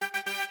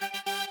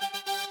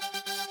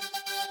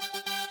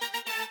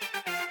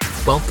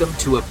Welcome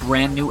to a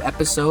brand new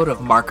episode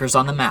of Markers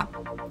on the Map.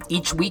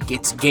 Each week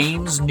it's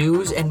games,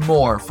 news, and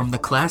more from the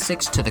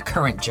classics to the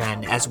current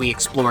gen as we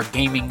explore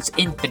gaming's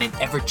infinite,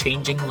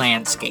 ever-changing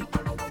landscape.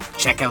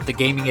 Check out the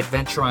gaming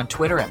adventure on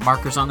Twitter at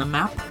Markers on the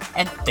Map,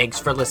 and thanks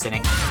for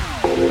listening.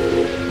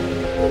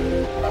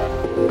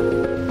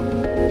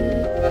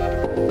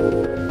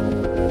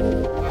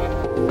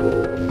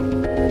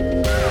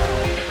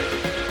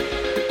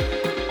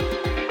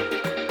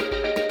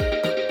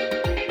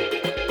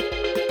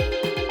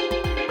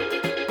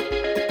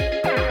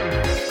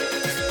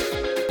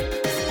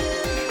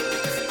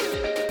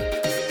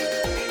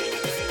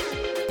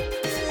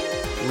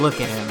 Look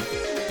at him.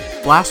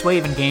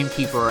 Blastwave and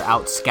Gamekeeper are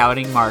out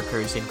scouting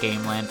markers in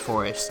Gameland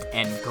Forest,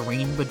 and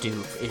Green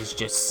Bidoof is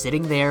just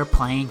sitting there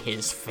playing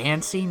his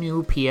fancy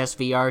new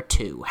PSVR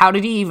 2. How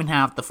did he even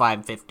have the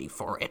 $550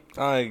 for it?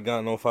 I ain't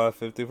got no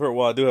 $550 for it.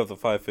 Well, I do have the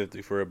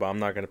 $550 for it, but I'm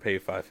not going to pay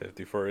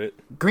 $550 for it.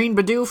 Green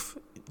Bidoof,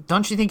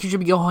 don't you think you should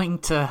be going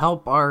to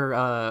help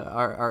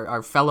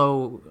our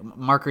fellow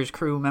Markers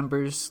crew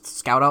members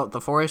scout out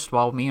the forest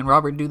while me and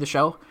Robert do the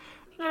show?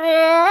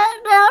 No,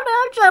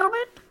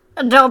 gentlemen.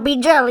 Don't be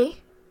jelly.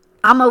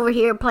 I'm over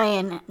here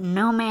playing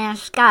No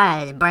Man's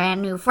Sky's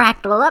brand new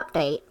Fractal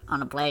update on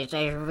the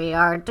PlayStation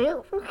VR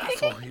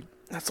 2.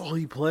 That's all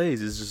he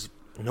plays is just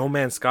No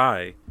Man's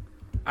Sky.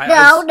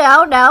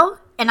 No.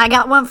 And I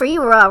got one for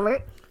you,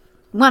 Robert.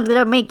 One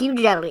that'll make you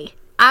jelly.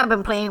 I've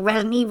been playing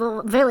Resident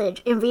Evil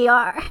Village in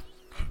VR.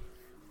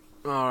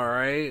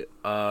 Alright,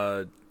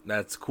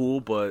 that's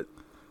cool, but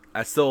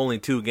that's still only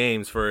 2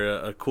 games for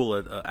a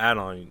cool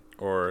add-on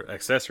or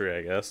accessory,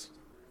 I guess.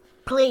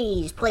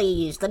 Please,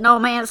 the No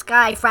Man's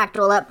Sky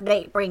Fractal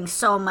update brings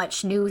so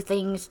much new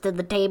things to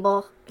the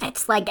table.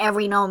 It's like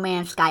every No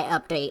Man's Sky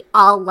update.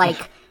 All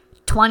like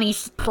 20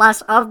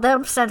 plus of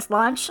them since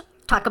launch.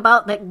 Talk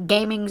about the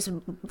gaming's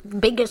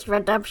biggest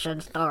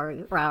redemption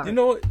story, Robert.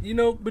 You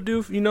know,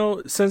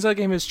 Bidoof, since that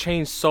game has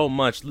changed so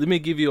much, let me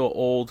give you an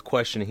old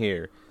question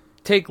here.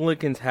 Take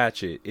Lincoln's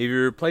hatchet. If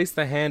you replace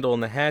the handle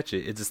and the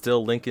hatchet, is it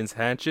still Lincoln's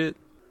hatchet?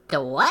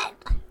 The what?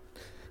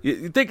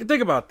 You think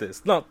about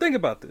this. No, think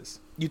about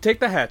this. You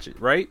take the hatchet,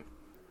 right?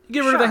 You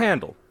get rid of the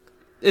handle.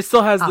 It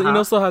still has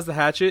still has the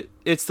hatchet.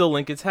 It's still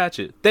Lincoln's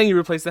hatchet. Then you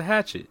replace the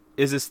hatchet.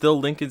 Is it still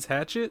Lincoln's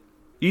hatchet?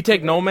 You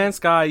take No Man's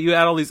Sky, you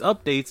add all these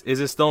updates, is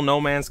it still No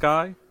Man's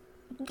Sky?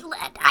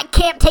 I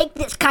can't take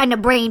this kind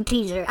of brain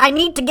teaser. I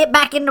need to get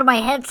back into my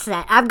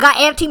headset. I've got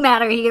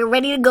antimatter here,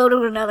 ready to go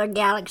to another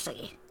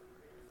galaxy.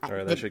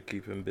 Alright, that should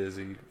keep him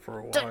busy for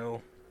a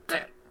while.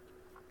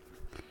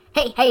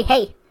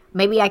 Hey.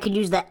 Maybe I could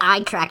use the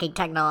eye tracking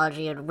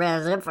technology in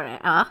Res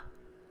Infinite, huh?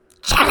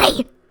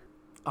 Jelly!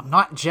 I'm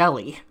not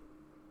jelly.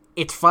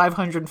 It's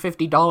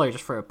 $550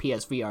 for a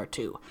PSVR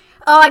 2.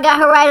 Oh, I got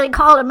Horizon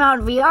Call of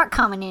Mountain VR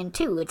coming in,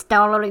 too. It's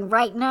downloading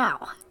right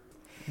now.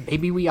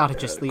 Maybe we ought to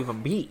just leave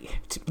him be.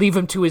 Leave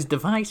him to his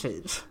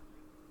devices.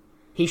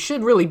 He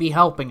should really be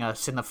helping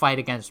us in the fight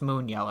against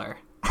Moonyeller.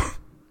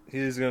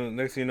 Next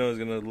thing you know, he's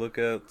gonna look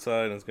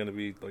outside and it's gonna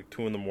be like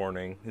 2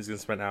 a.m. He's gonna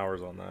spend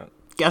hours on that.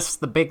 Guess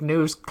the big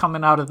news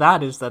coming out of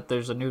that is that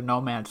there's a new No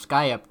Man's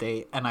Sky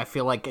update, and I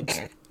feel like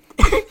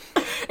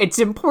it's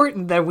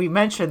important that we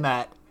mention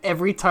that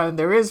every time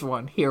there is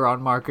one here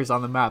on Markers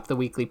on the Map, the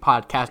weekly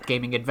podcast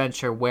gaming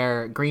adventure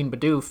where Green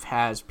Bidoof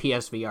has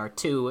PSVR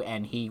 2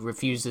 and he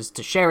refuses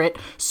to share it.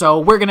 So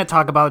we're going to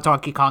talk about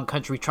Donkey Kong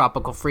Country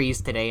Tropical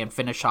Freeze today and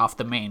finish off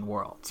the main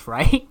worlds,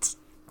 right?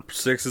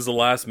 6 is the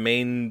last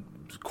main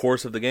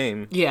course of the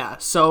game. Yeah,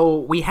 so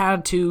we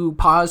had to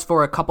pause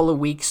for a couple of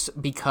weeks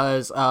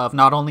because of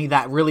not only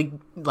that really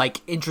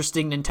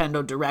interesting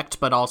Nintendo Direct,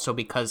 but also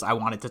because I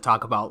wanted to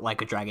talk about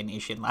Like a Dragon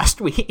Nation last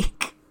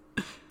week.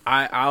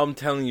 I'm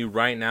telling you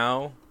right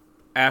now,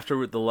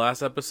 after the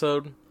last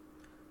episode,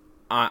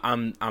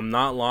 I'm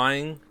not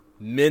lying,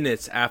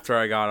 minutes after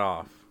I got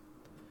off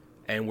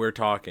and we're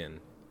talking,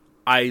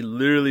 I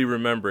literally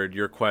remembered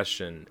your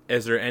question,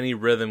 is there any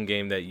rhythm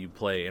game that you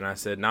play? And I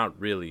said, not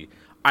really.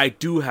 I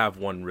do have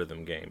one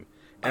rhythm game.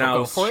 And I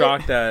was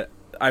shocked that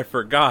I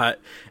forgot,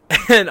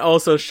 and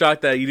also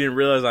shocked that you didn't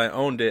realize I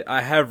owned it.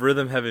 I have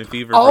Rhythm Heaven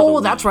Fever. Oh,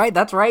 that's right.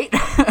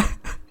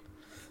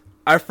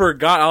 I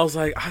forgot. I was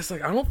like,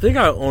 I don't think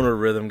I own a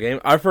rhythm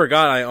game. I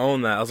forgot I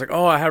own that. I was like,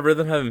 oh, I have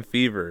Rhythm Heaven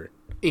Fever.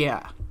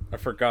 Yeah. I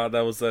forgot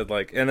that was that,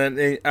 and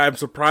then I'm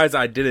surprised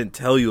I didn't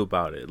tell you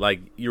about it.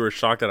 Like, you were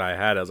shocked that I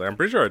had it. I was like, I'm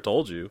pretty sure I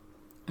told you.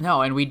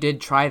 No, and we did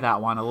try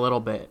that one a little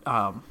bit.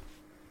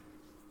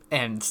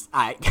 And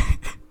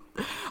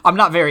I'm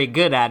not very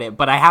good at it,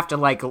 but I have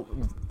to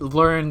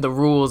learn the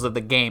rules of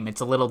the game. It's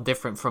a little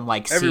different from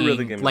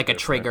seeing a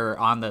trigger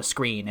on the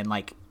screen and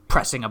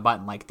pressing a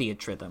button like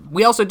Theatrhythm.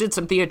 We also did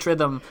some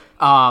Theatrhythm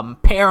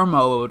pair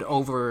mode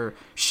over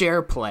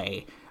share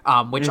play,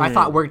 which I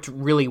thought worked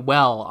really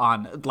well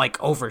on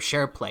over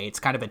share play. It's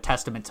kind of a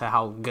testament to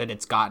how good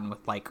it's gotten with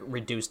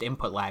reduced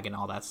input lag and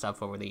all that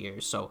stuff over the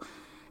years. So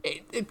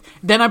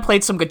then I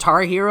played some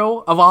Guitar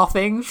Hero of all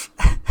things.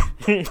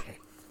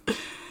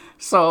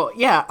 So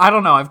yeah, I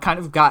don't know. I've kind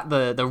of got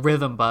the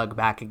rhythm bug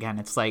back again.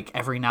 It's like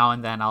every now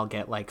and then I'll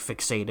get like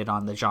fixated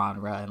on the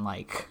genre and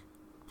like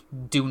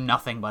do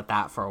nothing but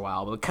that for a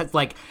while, because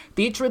like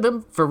Beach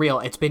Rhythm, for real,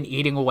 it's been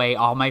eating away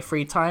all my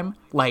free time.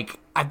 Like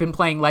I've been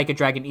playing Like a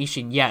Dragon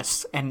Ishin,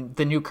 yes, and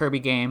the new Kirby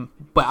game,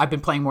 but I've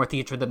been playing more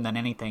Beach Rhythm than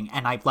anything.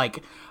 And I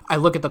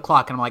look at the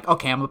clock and I'm like,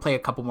 okay, I'm gonna play a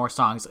couple more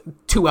songs.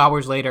 2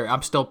 hours later,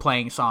 I'm still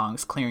playing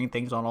songs, clearing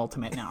things on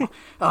Ultimate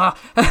now.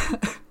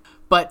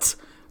 But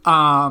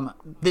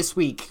this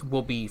week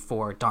will be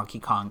for Donkey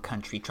Kong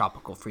Country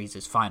Tropical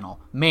Freeze's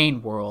final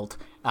main world,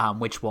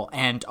 which will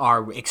end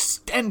our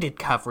extended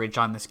coverage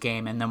on this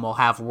game, and then we'll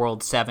have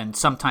World 7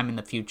 sometime in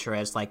the future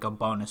as like a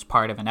bonus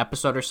part of an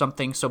episode or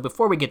something. So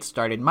before we get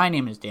started, my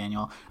name is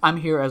Daniel. I'm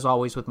here as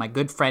always with my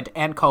good friend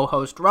and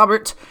co-host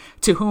Robert,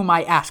 to whom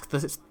I ask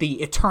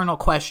the eternal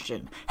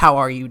question, how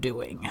are you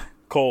doing?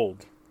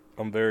 Cold.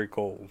 I'm very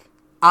cold.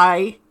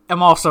 I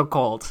am also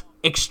cold.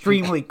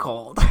 Extremely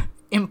cold.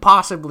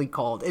 Impossibly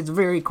cold. It's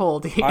very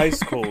cold here.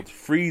 Ice cold,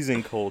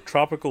 freezing cold,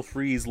 tropical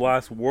freeze,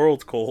 last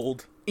world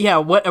cold. Yeah,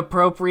 what an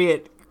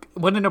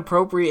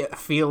appropriate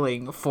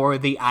feeling for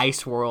the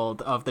ice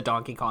world of the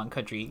Donkey Kong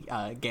Country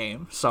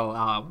game.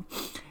 So,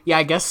 yeah,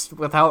 I guess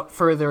without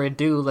further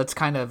ado, let's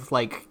kind of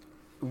like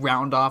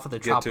round off the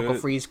tropical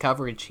freeze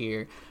coverage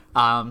here.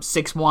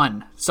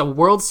 6-1. So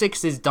World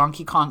 6 is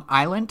Donkey Kong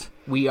Island.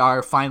 We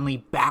are finally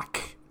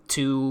back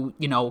to,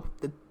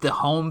 the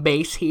home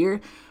base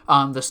here.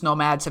 The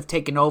Snowmads have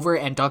taken over,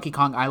 and Donkey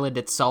Kong Island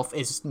itself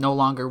is no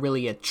longer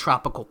really a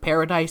tropical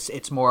paradise.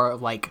 It's more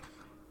like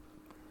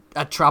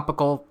a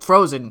tropical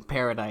frozen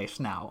paradise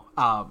now.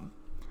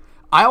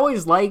 I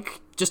always like,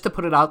 just to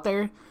put it out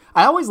there,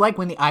 I always like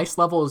when the ice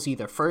level is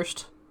either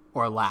first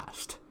or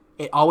last.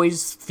 It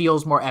always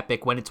feels more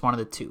epic when it's one of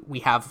the two. We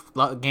have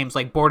games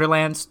like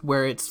Borderlands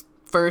where it's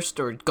first,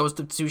 or Ghost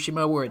of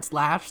Tsushima where it's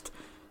last.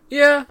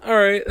 Yeah, all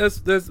right.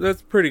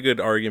 That's pretty good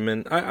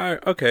argument. I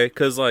okay,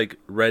 because like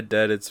Red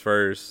Dead it's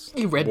first,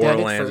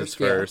 Borderlands is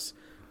first,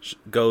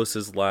 Ghost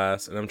is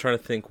last, and I'm trying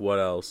to think what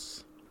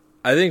else.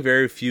 I think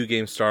very few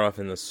games start off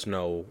in the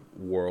snow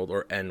world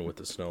or end with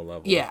the snow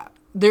level. Yeah,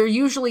 they're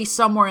usually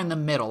somewhere in the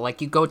middle.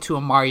 Like you go to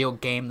a Mario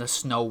game, the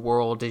snow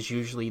world is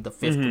usually the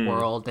fifth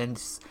world,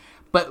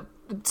 but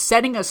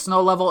setting a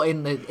snow level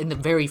in the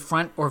very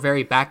front or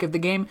very back of the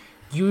game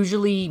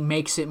usually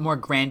makes it more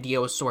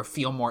grandiose or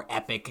feel more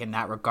epic in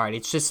that regard.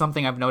 It's just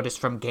something I've noticed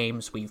from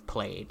games we've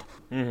played.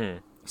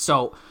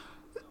 So,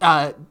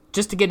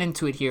 just to get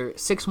into it here,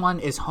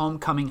 6-1 is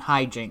Homecoming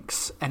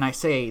Hijinks, and I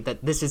say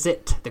that this is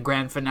it, the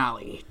grand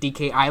finale.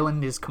 DK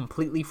Island is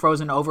completely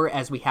frozen over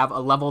as we have a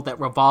level that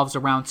revolves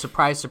around,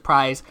 surprise,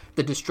 surprise,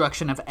 the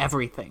destruction of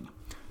everything.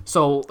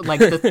 So, like,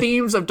 the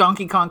themes of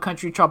Donkey Kong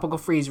Country Tropical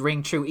Freeze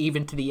ring true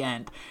even to the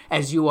end,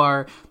 as you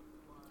are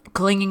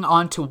clinging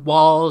onto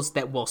walls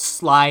that will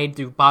slide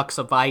through blocks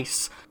of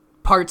ice.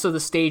 Parts of the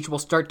stage will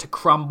start to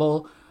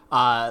crumble,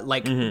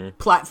 like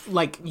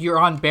you're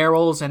on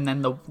barrels, and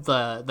then the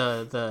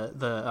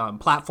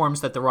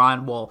platforms that they're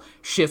on will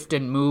shift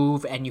and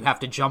move, and you have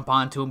to jump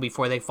onto them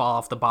before they fall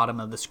off the bottom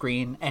of the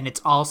screen. And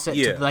it's all set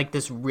to like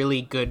this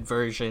really good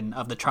version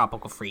of the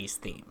Tropical Freeze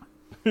theme.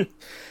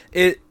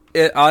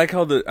 I like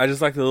how I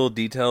just like the little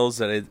details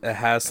that it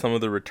has some of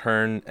the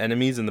return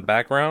enemies in the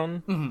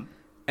background.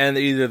 And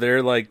either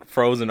they're like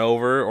frozen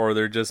over or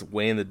they're just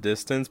way in the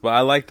distance. But I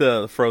like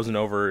the frozen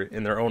over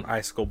in their own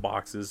icicle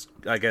boxes,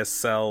 I guess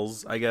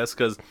cells,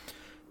 because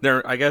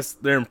they're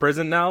in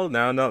prison now.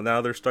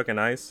 Now they're stuck in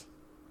ice.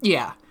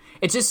 Yeah.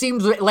 It just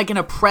seems like an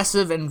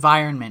oppressive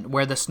environment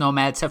where the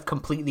Snowmads have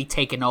completely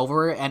taken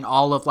over, and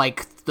all of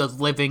like the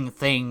living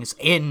things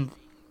in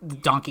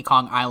Donkey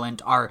Kong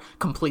Island are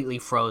completely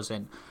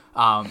frozen.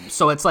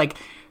 So it's like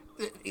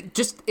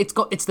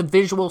it's the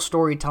visual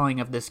storytelling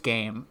of this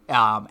game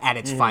at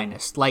its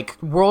finest. Like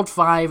World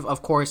 5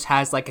 of course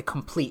has like a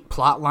complete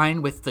plot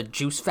line with the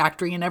juice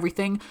factory and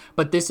everything,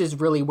 but this is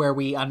really where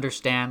we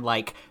understand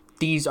like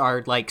these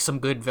are like some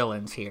good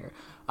villains here.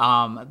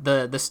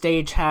 The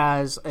stage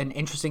has an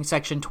interesting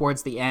section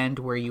towards the end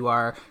where you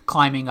are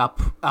climbing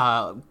up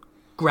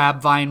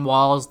grab vine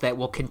walls that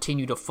will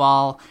continue to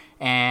fall,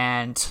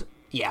 and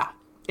yeah,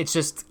 it's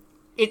just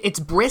it's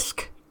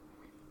brisk.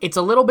 It's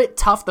a little bit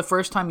tough the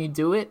first time you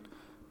do it,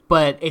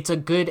 but it's a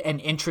good and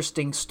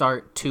interesting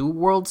start to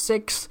World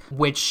 6,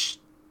 which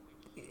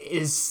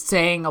is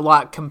saying a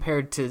lot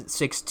compared to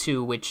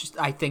 6-2, which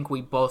I think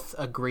we both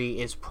agree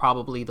is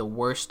probably the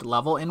worst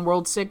level in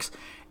World 6.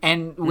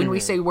 And when we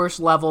say worst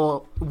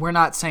level, we're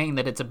not saying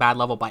that it's a bad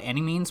level by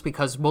any means,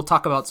 because we'll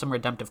talk about some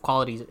redemptive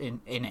qualities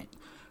in it.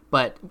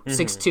 But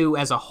 6-2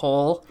 as a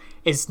whole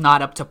is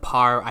not up to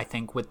par, I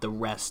think, with the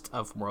rest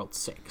of World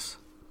 6.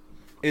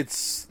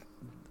 It's...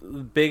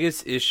 The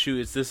biggest issue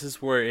is this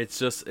is where it's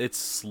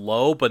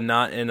slow, but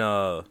not in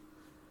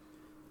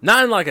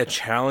like a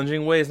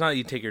challenging way. It's not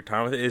you take your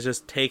time with it. It's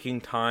just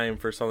taking time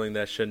for something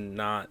that should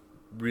not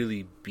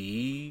really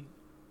be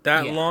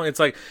that long. It's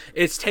like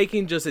it's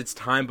taking just its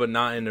time, but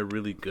not in a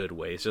really good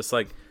way. It's just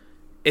like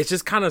it's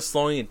just kind of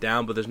slowing it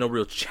down, but there's no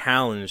real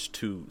challenge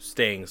to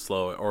staying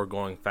slow or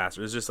going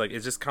faster. It's just like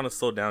it's just kind of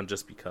slowed down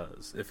just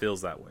because it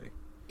feels that way.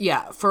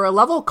 Yeah, for a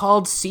level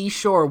called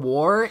Seashore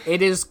War,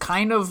 it is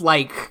kind of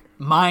like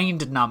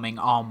mind-numbing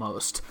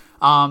almost.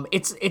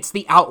 It's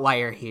the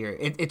outlier here.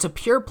 It's a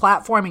pure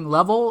platforming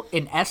level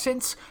in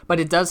essence, but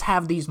it does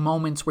have these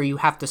moments where you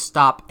have to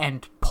stop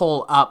and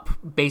pull up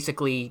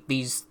basically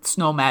these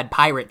Snowmad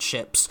pirate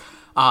ships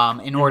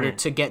in order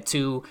to get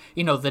to,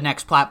 the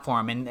next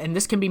platform. And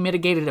this can be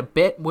mitigated a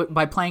bit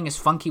by playing as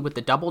Funky with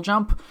the double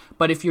jump.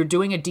 But if you're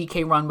doing a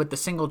DK run with the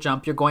single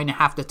jump, you're going to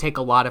have to take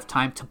a lot of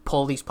time to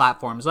pull these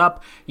platforms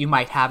up. You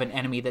might have an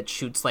enemy that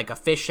shoots like a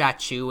fish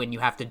at you, and you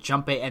have to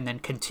jump it and then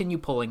continue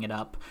pulling it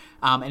up.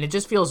 And it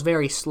just feels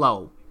very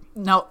slow.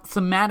 Now,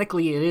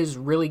 thematically, it is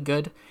really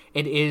good.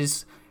 It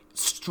is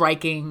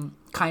striking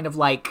kind of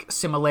like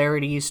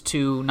similarities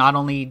to not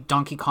only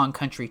Donkey Kong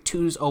Country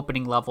 2's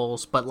opening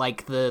levels, but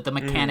like the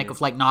mechanic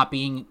of like not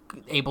being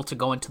able to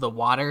go into the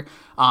water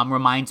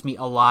reminds me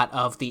a lot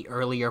of the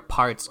earlier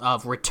parts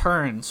of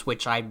Returns,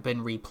 which I've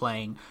been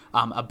replaying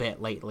a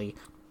bit lately.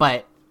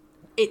 But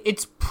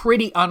it's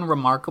pretty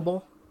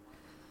unremarkable.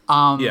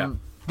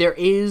 There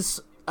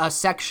is a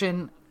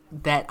section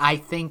that I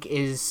think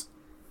is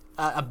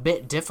a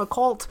bit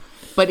difficult,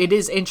 but it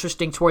is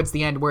interesting towards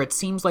the end where it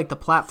seems like the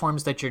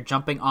platforms that you're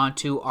jumping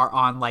onto are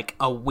on like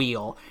a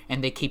wheel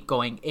and they keep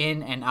going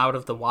in and out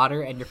of the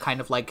water and you're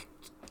kind of like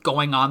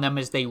going on them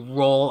as they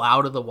roll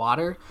out of the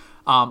water.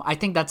 I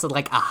think that's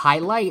like a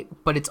highlight,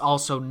 but it's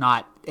also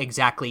not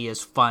exactly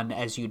as fun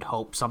as you'd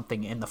hope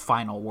something in the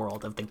final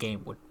world of the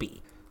game would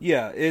be.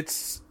 Yeah,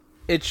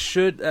 it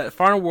should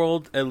Final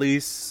World, at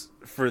least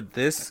for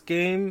this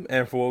game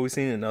and for what we've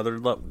seen in other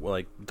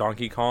like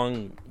Donkey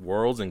Kong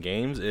worlds and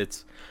games,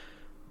 it's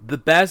the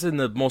best and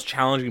the most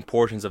challenging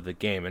portions of the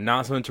game, and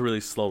not something to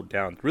really slow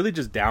down. Really,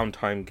 just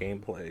downtime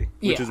gameplay,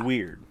 which is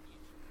weird.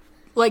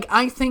 Like,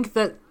 I think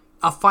that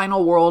a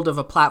final world of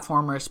a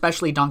platformer,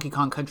 especially Donkey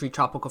Kong Country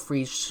Tropical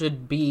Freeze,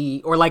 should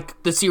be, or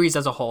like the series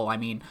as a whole, I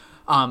mean,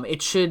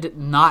 it should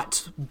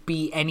not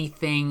be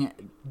anything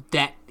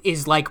that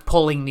is like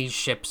pulling these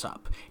ships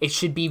up. It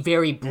should be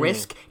very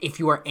brisk if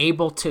you are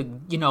able to,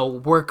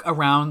 work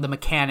around the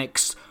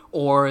mechanics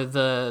or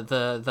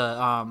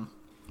the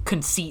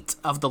conceit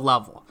of the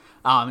level.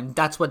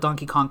 That's what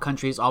Donkey Kong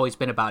Country has always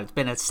been about. It's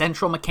been a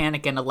central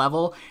mechanic in a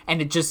level,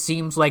 and it just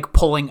seems like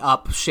pulling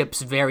up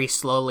ships very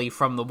slowly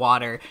from the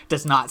water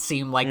does not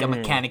seem like a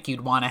mechanic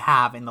you'd want to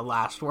have in the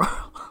last world.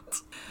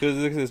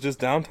 Because it's just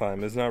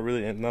downtime. It's not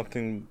really,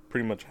 nothing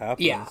pretty much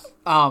happens. Yeah.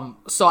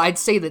 So I'd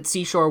say that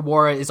Seashore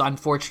War is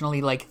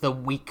unfortunately like the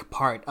weak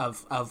part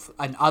of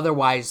an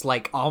otherwise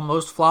like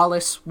almost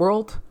flawless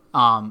world.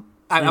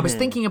 I was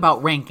thinking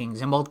about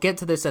rankings, and we'll get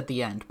to this at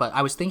the end, but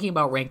I was thinking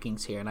about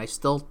rankings here, and I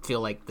still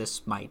feel like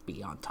this might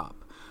be on top.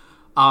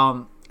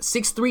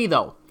 6-3,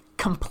 though,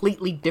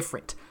 completely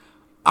different.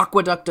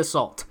 Aqueduct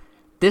Assault.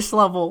 This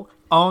level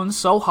owns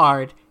so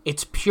hard,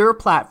 it's pure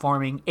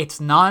platforming, it's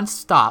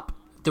non-stop,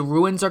 the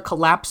ruins are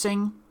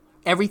collapsing,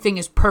 everything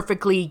is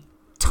perfectly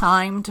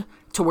timed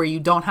to where you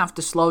don't have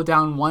to slow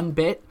down one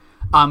bit.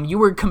 You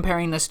were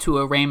comparing this to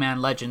a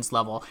Rayman Legends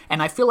level,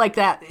 and I feel like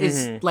that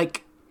is,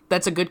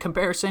 that's a good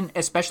comparison,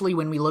 especially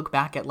when we look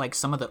back at like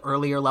some of the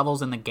earlier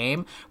levels in the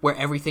game where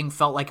everything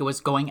felt like it was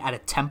going at a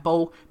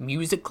tempo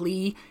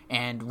musically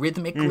and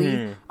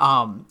rhythmically.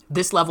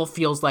 This level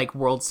feels like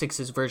World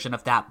 6's version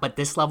of that, but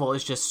this level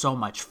is just so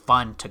much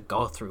fun to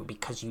go through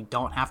because you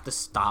don't have to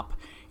stop.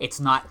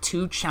 It's not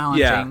too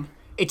challenging. Yeah.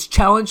 It's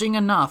challenging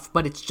enough,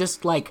 but it's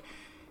just like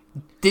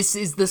this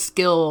is the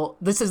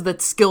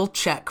skill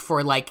check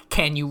for like,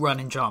 can you run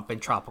and jump in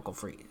Tropical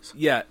Freeze?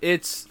 Yeah,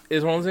 it's one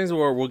of those things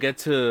where we'll get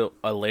to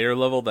a later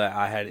level that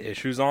I had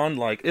issues on.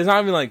 Like, it's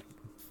not even like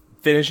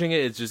finishing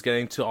it, it's just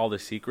getting to all the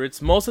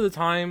secrets. Most of the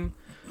time,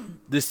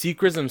 the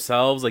secrets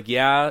themselves, like,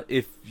 yeah,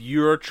 if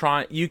you're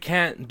trying, you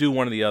can't do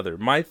one or the other.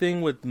 My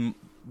thing with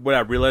what I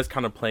realized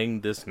kind of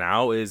playing this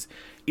now is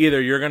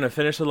either you're going to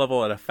finish the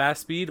level at a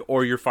fast speed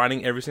or you're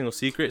finding every single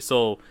secret.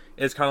 So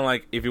it's kind of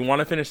like, if you want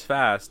to finish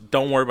fast,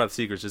 don't worry about the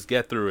secrets. Just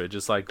get through it.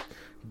 Just like,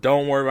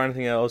 don't worry about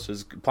anything else.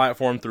 Just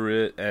platform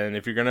through it. And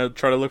if you're going to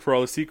try to look for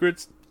all the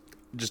secrets,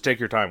 just take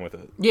your time with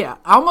it. Yeah,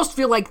 I almost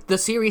feel like the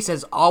series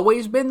has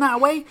always been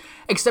that way,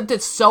 except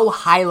it's so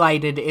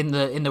highlighted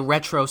in the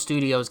Retro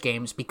Studios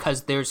games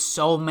because there's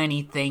so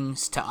many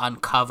things to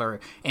uncover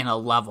in a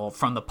level,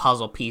 from the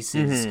puzzle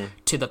pieces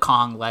to the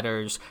Kong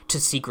letters to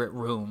secret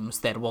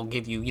rooms that will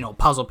give you,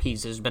 puzzle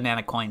pieces,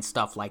 banana coins,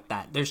 stuff like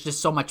that. There's just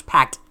so much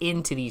packed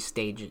into these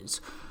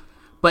stages.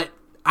 But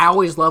I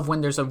always love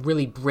when there's a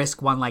really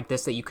brisk one like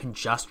this that you can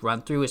just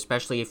run through,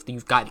 especially if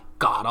you've got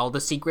all the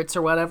secrets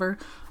or whatever.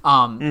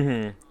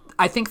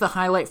 I think the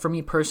highlight for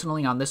me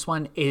personally on this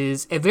one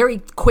is a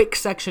very quick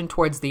section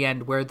towards the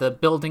end where the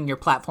building you're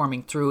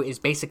platforming through is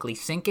basically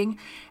sinking,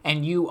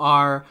 and you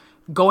are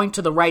going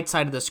to the right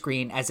side of the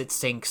screen as it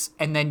sinks,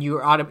 and then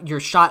you're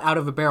shot out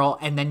of a barrel,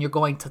 and then you're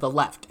going to the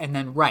left, and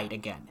then right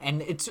again.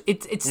 And it's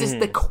just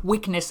the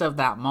quickness of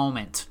that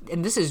moment.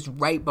 And this is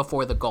right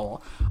before the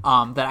goal,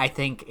 that I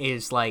think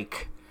is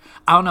like,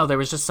 I don't know, there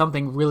was just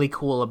something really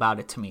cool about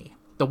it to me.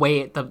 The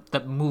way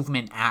the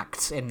movement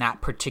acts in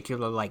that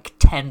particular, like,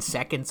 10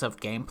 seconds of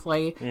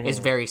gameplay is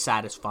very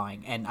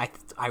satisfying. And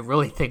I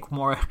really think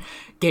more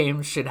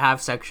games should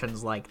have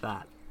sections like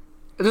that.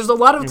 There's a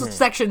lot of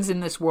sections in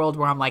this world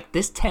where I'm like,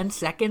 this 10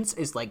 seconds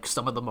is like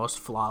some of the most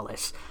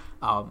flawless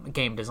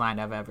game design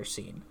I've ever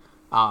seen.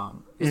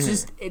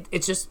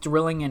 It's just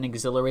thrilling and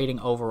exhilarating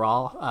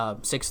overall.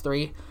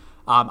 6-3.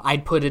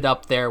 I'd put it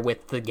up there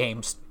with the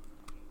game's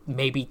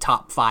maybe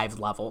top 5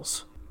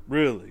 levels.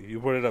 Really? You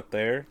put it up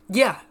there?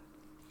 Yeah.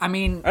 I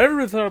mean, I never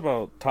really thought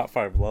about top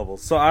 5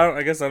 levels. So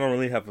I guess I don't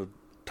really have a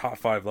top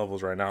 5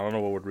 levels right now. I don't know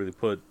what would really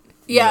put.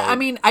 Yeah, I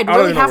mean, I'd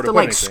really have to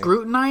like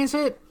scrutinize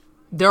it.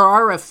 There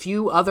are a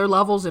few other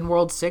levels in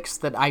World 6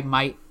 that I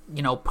might,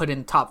 put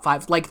in top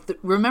 5. Like,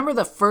 remember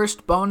the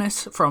first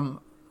bonus from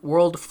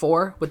World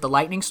 4 with the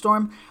Lightning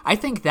Storm? I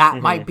think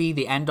that might be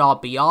the end-all,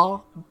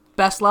 be-all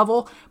best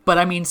level. But,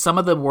 I mean, some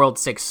of the World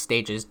 6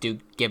 stages do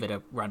give it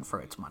a run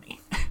for its money.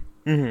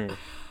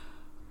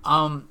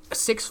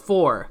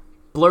 6-4,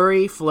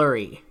 Blurry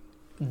Flurry.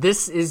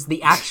 This is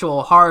the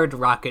actual hard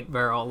rocket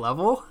barrel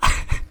level.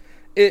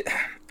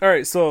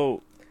 Alright,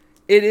 so...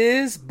 It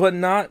is, but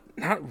not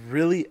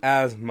really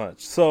as much.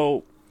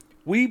 So,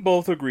 we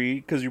both agree,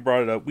 because you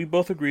brought it up, we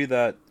both agree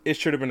that it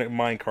should have been a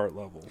minecart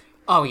level.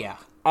 Oh, yeah.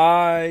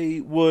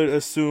 I would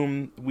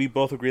assume we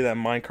both agree that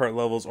minecart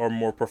levels are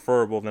more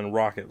preferable than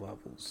rocket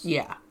levels.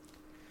 Yeah.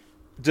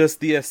 Just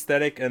the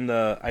aesthetic and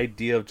the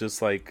idea of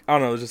just like, I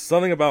don't know, just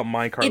something about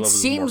minecart levels. It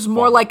seems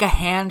more like a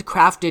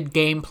handcrafted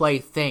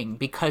gameplay thing,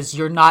 because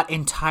you're not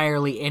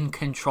entirely in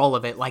control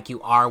of it like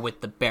you are with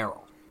the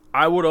barrel.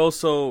 I would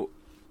also...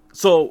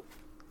 So...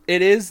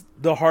 It is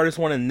the hardest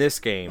one in this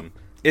game.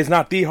 It's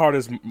not the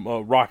hardest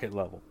rocket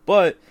level.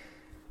 But,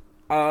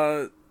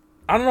 I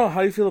don't know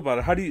how you feel about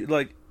it. How do you,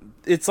 like,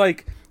 it's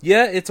like,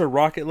 yeah, it's a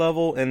rocket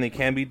level, and they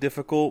can be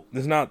difficult.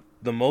 It's not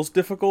the most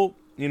difficult,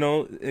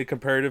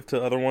 comparative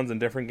to other ones in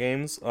different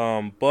games.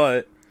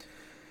 But,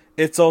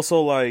 it's also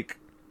like,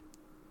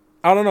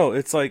 I don't know,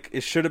 it's like,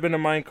 it should have been a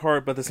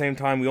minecart, but at the same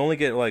time, we only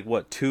get, like,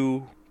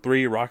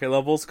 2-3 rocket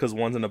levels, because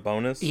one's in a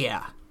bonus.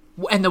 Yeah.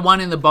 And the one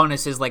in the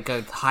bonus is like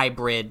a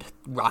hybrid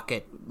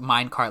rocket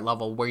minecart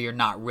level where you're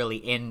not really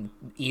in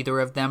either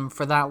of them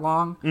for that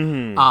long.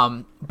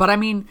 But I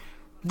mean,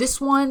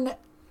 this one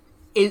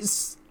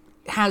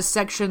has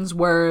sections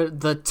where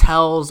the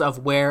tells of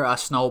where a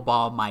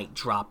snowball might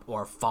drop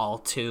or fall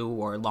to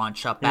or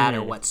launch up at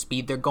or what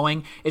speed they're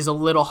going is a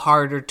little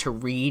harder to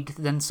read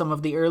than some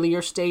of the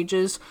earlier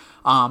stages.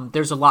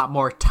 There's a lot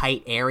more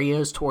tight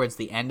areas towards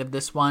the end of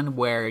this one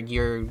where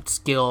your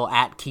skill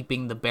at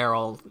keeping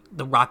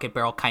the rocket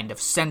barrel kind of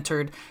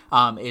centered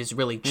is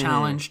really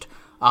challenged.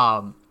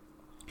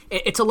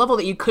 It's a level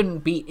that you couldn't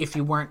beat if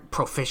you weren't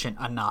proficient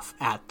enough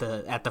at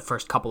the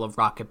first couple of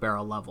rocket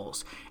barrel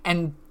levels.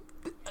 And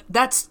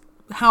that's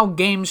how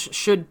games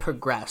should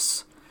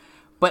progress.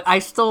 But I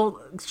still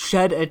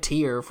shed a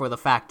tear for the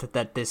fact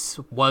that this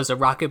was a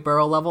rocket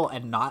barrel level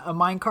and not a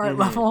minecart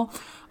level.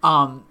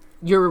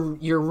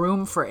 Your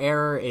room for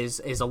error is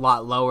a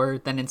lot lower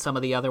than in some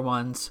of the other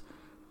ones,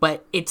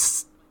 but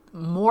it's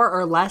more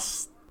or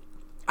less...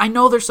 I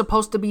know they're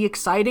supposed to be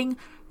exciting.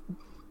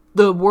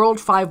 The World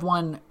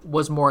 5-1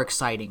 was more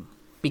exciting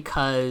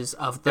because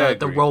of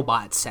the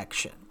robot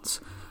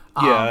sections.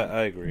 Yeah,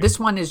 I agree. This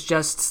one is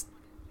just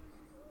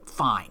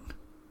fine.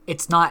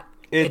 It's not...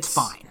 It's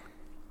fine.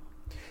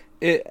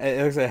 It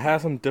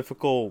has some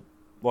difficult,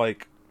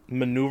 like,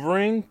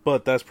 maneuvering,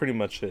 but that's pretty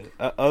much it.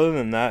 Other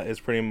than that, it's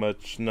pretty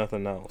much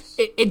nothing else.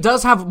 It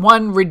does have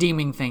one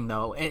redeeming thing,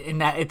 though, in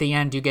that at the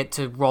end you get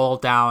to roll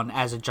down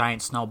as a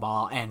giant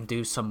snowball and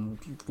do some,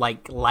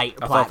 like, light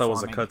platforming. I thought that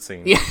was a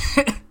cutscene.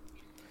 Yeah.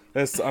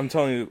 I'm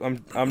telling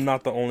you, I'm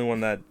not the only one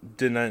that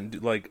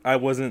didn't, like, I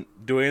wasn't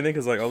doing anything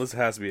because, like, oh, this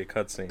has to be a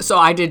cutscene. So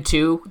I did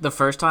too. The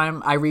first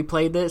time I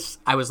replayed this,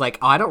 I was like,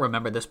 oh, I don't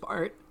remember this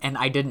part. And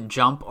I didn't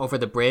jump over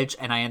the bridge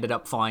and I ended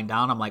up falling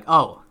down. I'm like,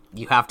 oh,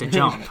 you have to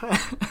jump.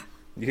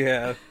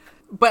 Yeah.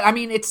 But, I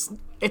mean, it's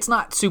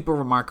not super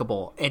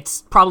remarkable.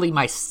 It's probably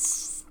my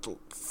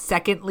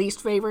second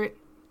least favorite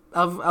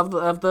of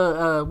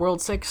the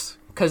World 6.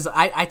 Because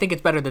I think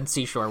it's better than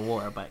Seashore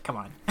War, but come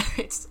on.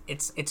 It's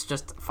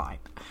just fine.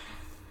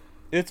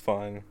 It's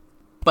fine.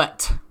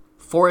 But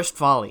Forest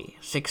Folly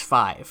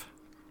 6-5.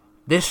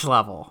 This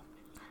level.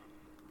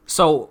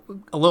 So,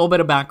 a little bit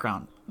of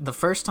background. The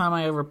first time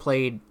I ever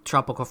played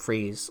Tropical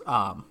Freeze,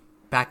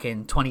 back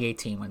in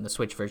 2018 when the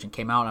Switch version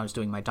came out and I was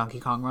doing my Donkey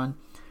Kong run,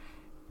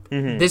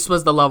 this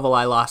was the level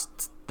I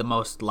lost the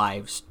most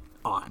lives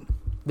on.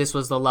 This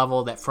was the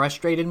level that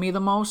frustrated me the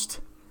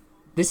most.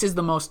 This is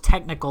the most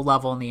technical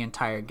level in the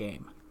entire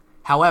game.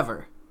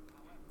 However,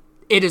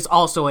 it is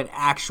also an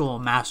actual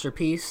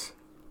masterpiece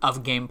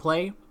of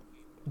gameplay,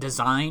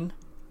 design,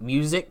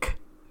 music,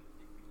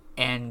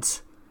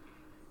 and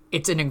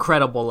it's an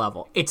incredible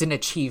level. It's an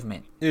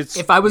achievement. It's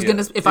if I was going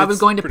to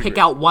pretty pick great.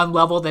 out one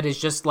level that is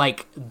just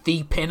like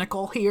the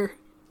pinnacle here,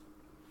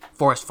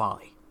 Forest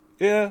Folly.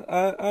 Yeah,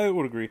 I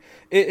would agree.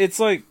 It's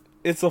like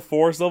it's a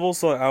forest level,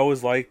 so I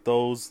always like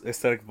those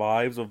aesthetic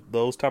vibes of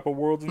those type of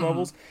worlds and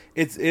levels.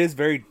 It is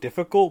very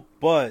difficult,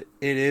 but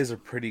it is a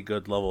pretty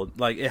good level.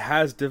 Like it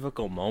has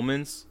difficult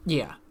moments.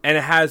 Yeah. And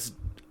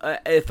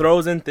it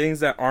throws in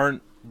things that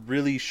aren't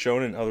really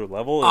shown in other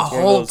levels. A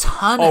whole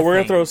ton of we're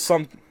gonna things. throw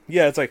some.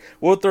 Yeah, it's like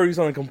we'll throw you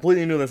something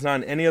completely new that's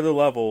not in any other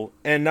level,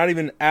 and not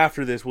even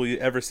after this will you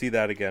ever see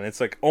that again. It's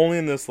like only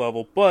in this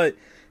level, but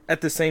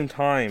at the same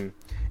time,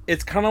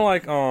 it's kind of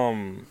like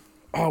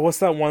what's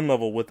that one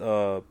level with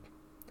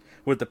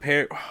the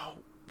pair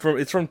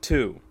it's from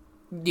 2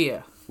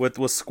 Yeah. with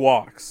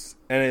Squawks,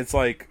 and it's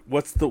like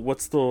what's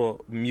the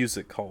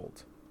music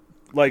called?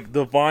 Like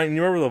the Vine,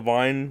 you remember the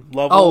Vine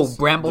levels? Oh,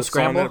 Bramble The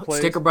song that Scramble, it plays?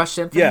 Sticker Brush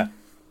Symphony. Yeah.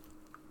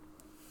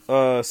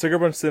 Cigar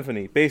Bunch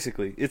Symphony,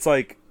 basically. It's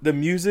like the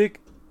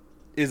music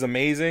is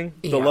amazing,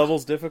 the Yeah.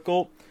 level's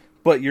difficult,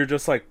 but you're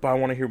just like, but I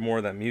want to hear more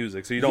of that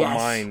music, so you don't Yes.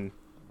 mind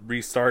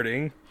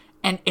restarting.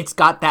 And it's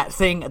got that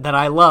thing that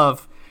I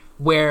love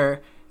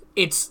where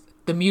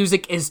the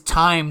music is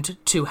timed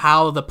to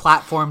how the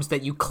platforms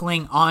that you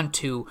cling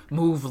onto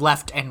move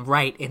left and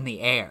right in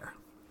the air.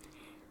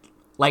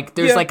 Like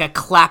there's Yeah. like a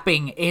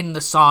clapping in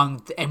the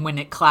song, and when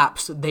it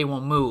claps, they will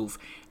move.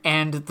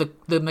 And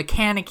the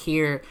mechanic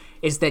here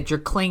is that you're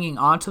clinging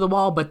onto the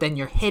wall, but then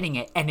you're hitting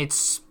it, and it's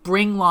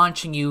spring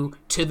launching you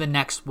to the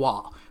next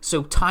wall.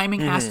 So timing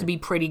has to be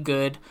pretty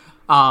good.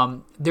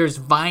 There's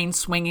vine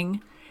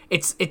swinging.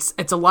 It's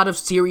a lot of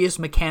serious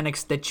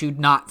mechanics that you'd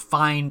not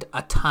find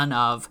a ton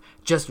of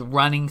just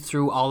running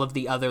through all of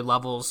the other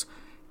levels,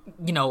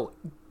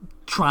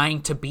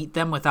 trying to beat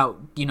them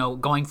without,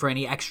 going for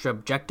any extra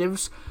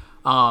objectives.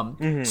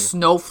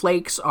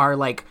 Snowflakes are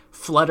like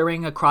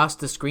fluttering across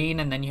the screen,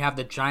 and then you have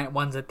the giant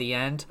ones at the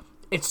end.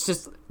 It's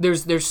just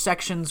there's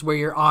sections where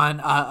you're on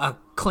a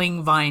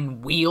cling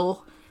vine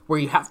wheel where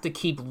you have to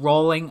keep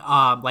rolling,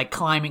 like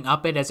climbing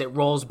up it as it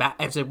rolls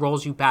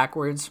you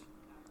backwards.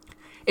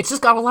 It's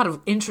just got a lot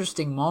of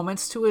interesting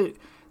moments to it.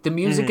 The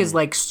music is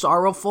like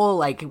sorrowful,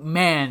 like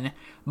man,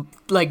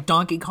 like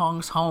Donkey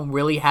Kong's home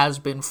really has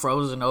been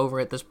frozen over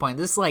at this point.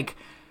 This is like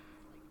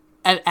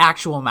an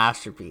actual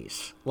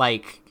masterpiece.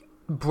 Like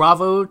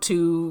bravo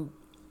to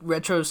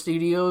Retro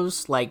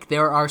Studios. Like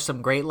there are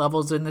some great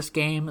levels in this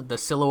game. The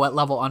silhouette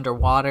level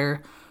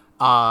underwater,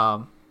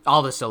 all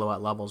the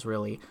silhouette levels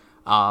really.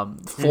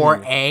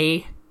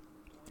 4A,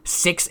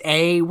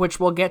 6A, which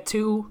we'll get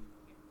to.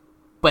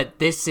 But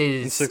this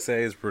is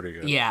 6A is pretty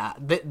good. Yeah,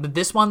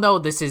 this one though,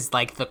 this is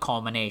like the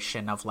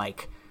culmination of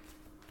like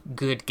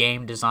good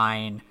game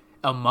design,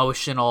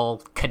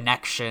 emotional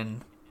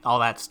connection, all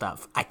that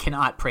stuff. I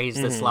cannot praise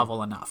this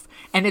level enough.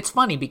 And it's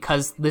funny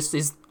because this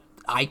is,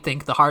 I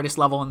think, the hardest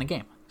level in the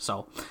game.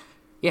 So,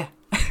 yeah.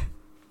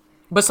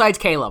 Besides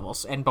K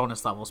levels and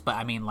bonus levels, but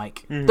I mean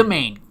like the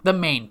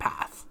main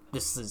path.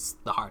 This is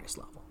the hardest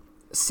level.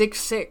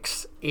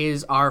 6-6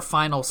 is our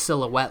final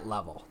silhouette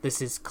level. This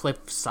is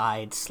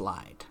Cliffside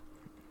Slide.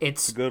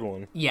 It's a good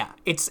one. Yeah,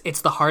 it's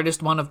the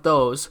hardest one of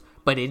those,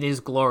 but it is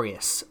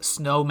glorious.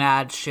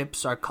 Snow-mad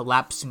ships are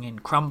collapsing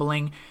and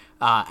crumbling,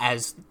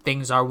 as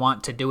things are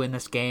wont to do in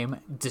this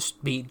game.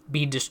 Just be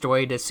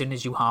destroyed as soon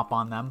as you hop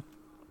on them.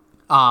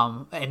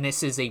 And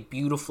this is a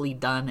beautifully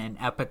done and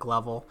epic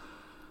level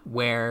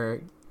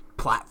where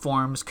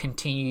platforms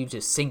continue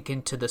to sink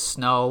into the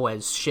snow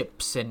as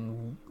ships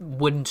and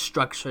wooden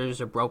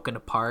structures are broken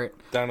apart.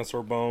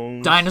 Dinosaur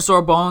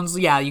bones.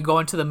 Yeah, you go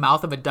into the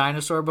mouth of a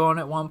dinosaur bone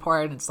at one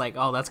part, and it's like,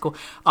 oh, that's cool.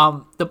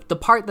 The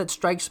part that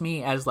strikes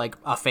me as like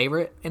a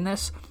favorite in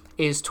this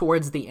is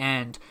towards the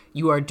end.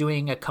 You are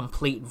doing a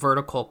complete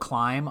vertical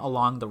climb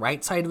along the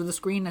right side of the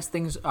screen as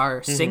things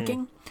are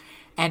sinking,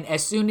 and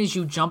as soon as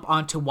you jump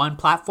onto one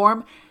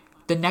platform,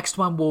 the next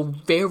one will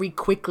very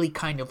quickly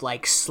kind of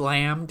like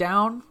slam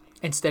down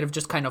instead of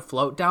just kind of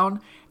float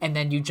down, and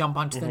then you jump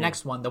onto the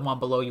next one. The one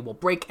below you will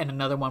break, and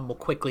another one will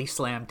quickly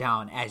slam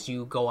down as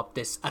you go up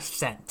this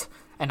ascent.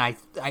 And I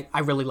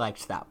really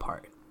liked that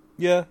part.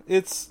 Yeah,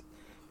 it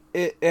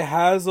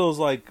has those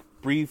like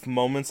brief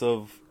moments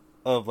of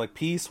like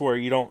peace where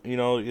you don't,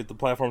 the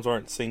platforms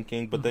aren't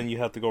sinking, but then you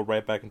have to go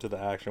right back into the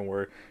action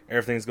where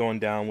everything's going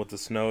down with the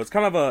snow. It's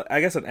kind of I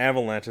guess an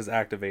avalanche is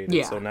activated,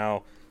 Yeah. so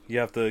now you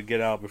have to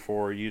get out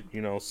before you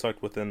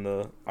sucked within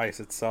the ice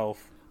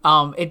itself.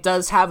 It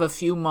does have a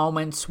few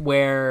moments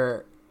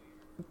where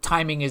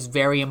timing is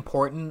very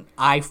important.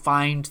 I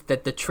find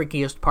that the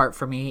trickiest part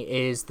for me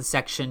is the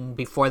section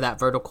before that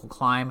vertical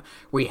climb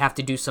where you have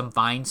to do some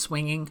vine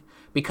swinging,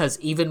 because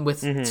even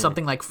with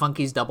something like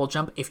Funky's double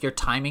jump, if your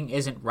timing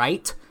isn't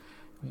right,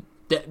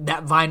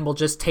 that vine will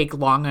just take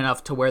long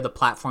enough to where the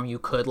platform you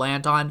could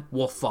land on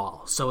will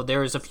fall. So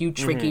there's a few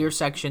trickier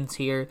sections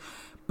here,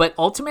 but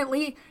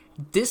ultimately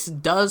this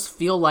does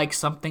feel like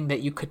something that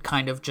you could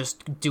kind of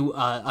just do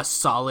a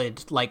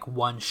solid like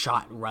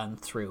one-shot run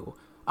through.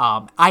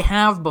 I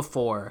have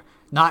before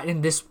not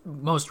in this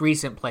most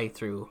recent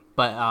playthrough,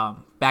 but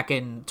back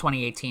in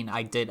 2018,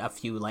 I did a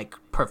few like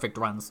perfect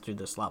runs through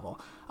this level.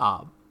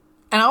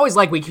 And I always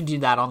like we can do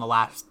that on the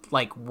last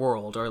like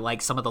world or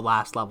like some of the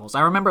last levels.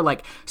 I remember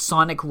like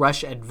Sonic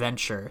Rush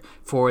Adventure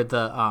for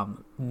the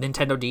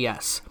Nintendo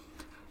DS.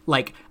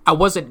 Like I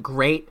wasn't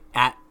great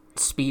at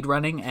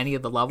speedrunning any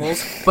of the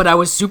levels, but I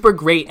was super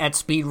great at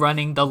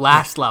speedrunning the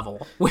last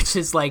level, which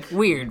is like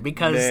weird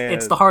because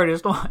it's the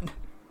hardest one.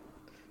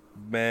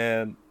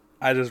 Man,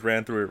 I just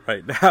ran through it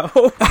right now.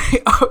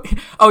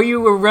 Oh,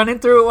 you were running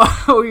through it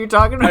while you were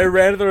talking about I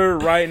ran through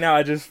it right now.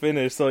 I just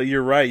finished. So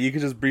you're right. You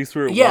could just breeze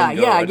through it one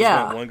go. I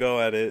just went one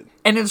go at it.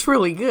 And it's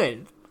really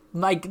good.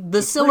 Like,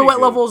 the silhouette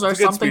levels are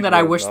something that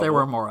I wish there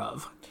were more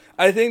of.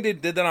 I think they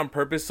did that on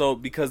purpose, so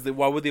because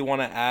why would they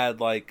want to add,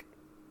 like,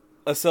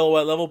 a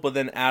silhouette level, but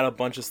then add a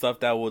bunch of stuff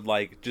that would,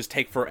 like, just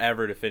take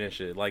forever to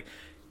finish it? Like,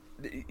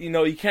 you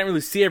know, you can't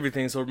really see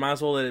everything, so might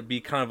as well let it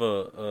be kind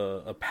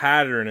of a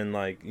pattern and,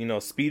 like, you know,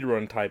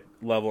 speedrun type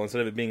level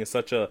instead of it being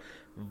such a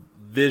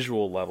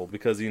visual level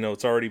because, you know,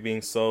 it's already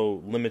being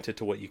so limited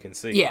to what you can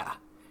see. Yeah.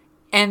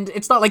 And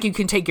it's not like you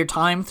can take your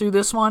time through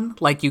this one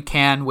like you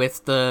can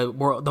with the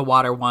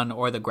water one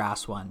or the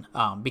grass one,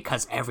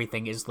 because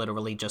everything is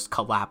literally just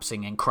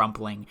collapsing and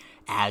crumpling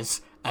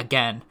as,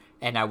 again,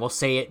 and I will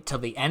say it till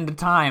the end of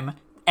time,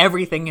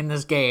 everything in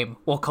this game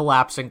will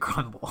collapse and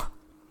crumble.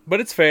 But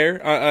it's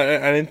fair.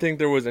 I didn't think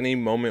there was any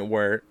moment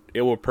where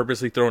it will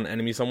purposely throw an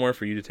enemy somewhere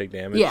for you to take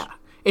damage. Yeah.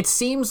 It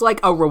seems like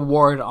a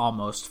reward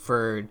almost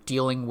for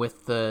dealing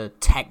with the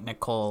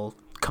technical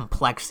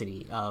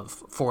complexity of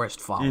Forest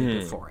Folly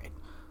before it.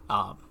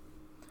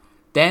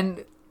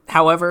 Then,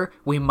 however,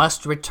 we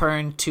must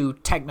return to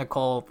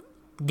technical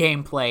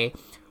gameplay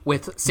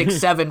with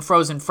 6-7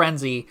 Frozen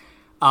Frenzy,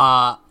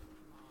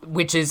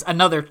 which is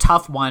another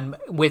tough one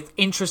with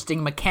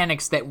interesting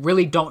mechanics that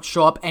really don't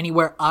show up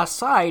anywhere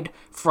aside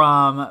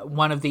from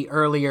one of the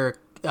earlier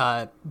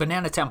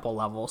Banana Temple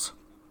levels.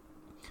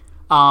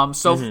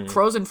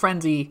 Frozen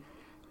Frenzy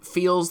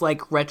feels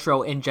like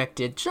Retro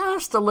injected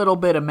just a little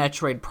bit of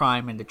Metroid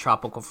Prime into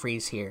Tropical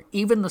Freeze here.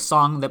 Even the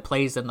song that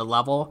plays in the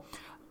level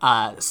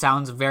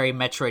sounds very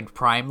Metroid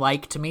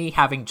Prime-like to me,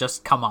 having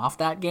just come off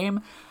that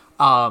game.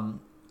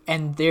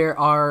 And there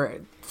are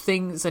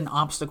things and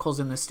obstacles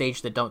in the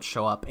stage that don't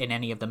show up in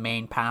any of the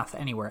main path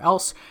anywhere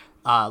else.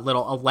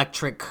 Little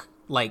electric,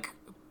 like,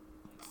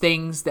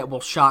 things that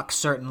will shock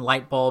certain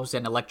light bulbs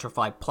and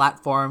electrify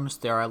platforms.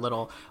 There are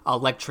little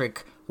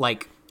electric,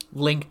 like,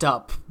 linked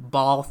up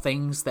ball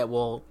things that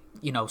will,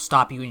 you know,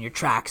 stop you in your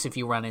tracks if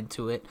you run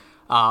into it.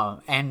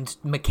 And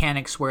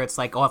mechanics where it's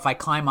like, oh, if I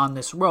climb on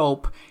this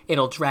rope,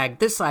 it'll drag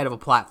this side of a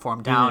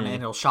platform down and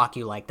it'll shock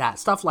you like that.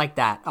 Stuff like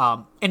that.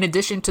 In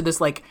addition to this,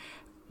 like,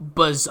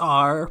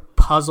 bizarre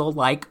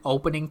puzzle-like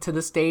opening to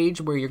the stage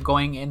where you're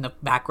going in the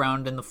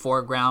background and the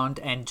foreground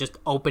and just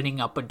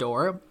opening up a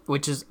door,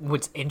 which is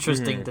what's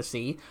interesting to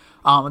see.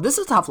 This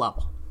is a tough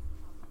level.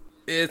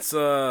 It's,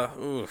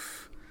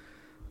 oof.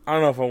 I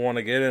don't know if I want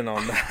to get in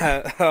on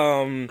that.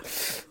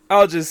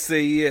 I'll just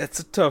say, yeah, it's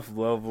a tough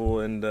level,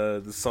 and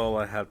that's all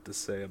I have to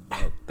say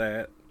about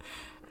that.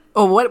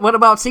 Oh, what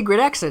about secret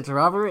exits,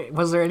 Robert?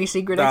 Was there any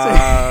secret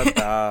exits?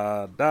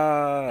 I'm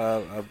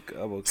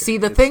okay. See,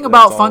 the thing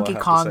about Funky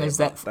Kong is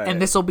that,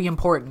 and this will be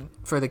important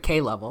for the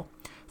K level,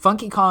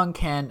 Funky Kong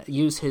can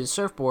use his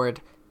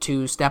surfboard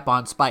to step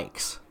on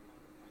spikes.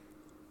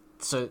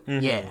 So,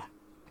 yeah.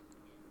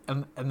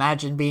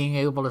 Imagine being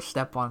able to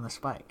step on the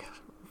spikes,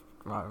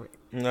 Robert.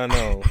 I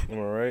know. Am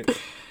I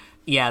right?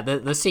 Yeah,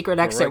 the secret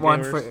exit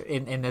one for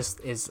in this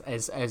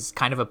is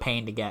kind of a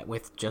pain to get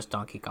with just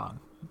Donkey Kong.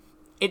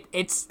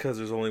 It's because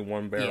there's only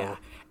one barrel. Yeah,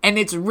 and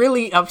it's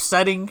really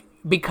upsetting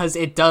because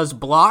it does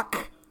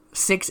block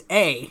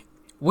 6A,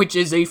 which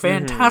is a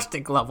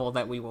fantastic level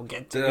that we will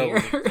get to here.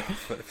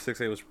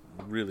 6A was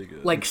really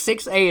good. Like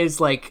 6A is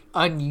like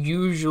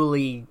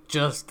unusually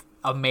just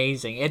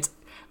amazing. It's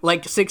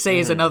like 6A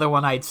is another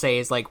one I'd say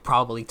is like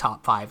probably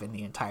top 5 in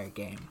the entire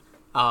game.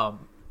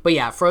 But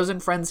yeah,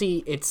 Frozen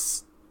Frenzy,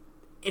 it's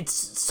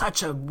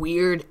such a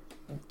weird,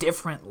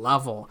 different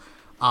level.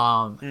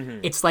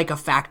 It's like a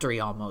factory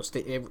almost.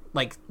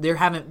 Like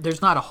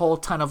there's not a whole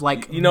ton of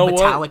like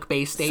metallic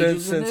based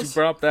stages in this. Since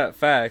you brought up that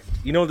fact,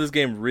 you know what this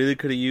game really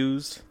could have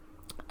used?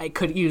 I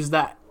could use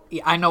that.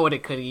 I know what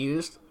it could have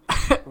used.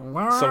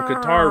 Some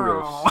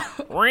guitar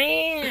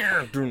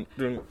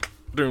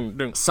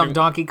riffs. Some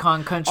Donkey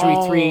Kong Country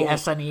 3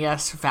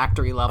 SNES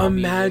factory level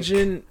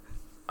music.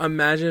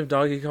 Imagine if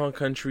Donkey Kong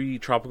Country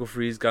Tropical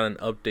Freeze got an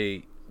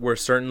update where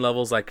certain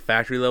levels, like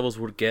factory levels,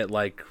 would get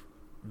like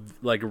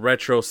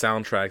retro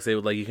soundtracks. They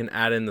would you can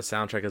add in the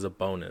soundtrack as a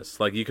bonus.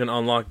 Like you can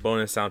unlock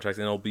bonus soundtracks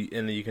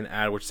and then you can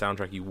add which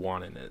soundtrack you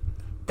want in it.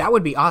 That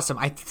would be awesome.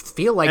 I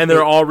feel like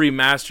they're all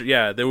remastered.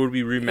 Yeah, there would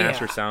be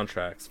remastered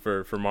soundtracks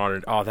for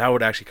modern. Oh, that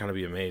would actually kind of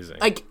be amazing.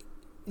 Like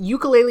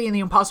Yooka-Laylee and the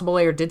Impossible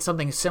Lair did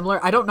something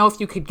similar. I don't know if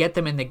you could get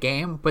them in the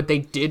game, but they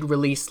did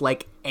release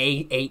like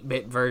a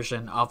 8-bit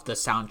version of the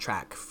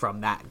soundtrack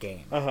from that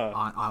game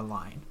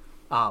online.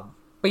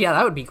 But yeah,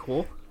 that would be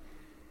cool.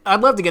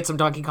 I'd love to get some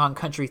Donkey Kong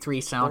Country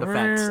 3 sound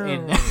effects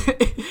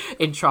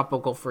in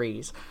Tropical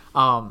Freeze.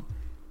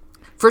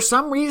 For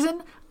some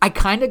reason, I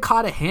kind of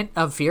caught a hint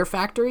of Fear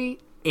Factory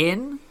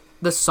in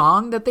the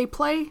song that they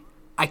play.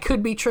 I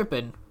could be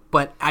tripping,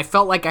 but I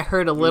felt like I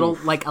heard a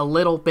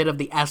little bit of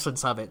the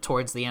essence of it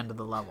towards the end of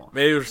the level.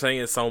 Maybe we're saying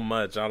it so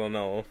much. I don't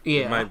know.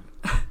 Yeah.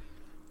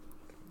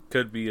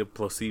 Could be a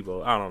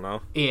placebo. I don't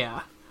know.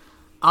 Yeah.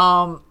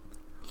 Now,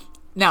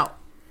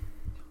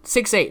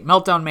 6-8,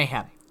 Meltdown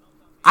Mayhem.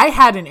 I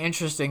had an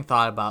interesting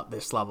thought about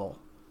this level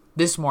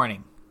this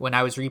morning when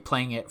I was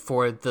replaying it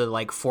for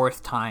the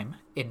fourth time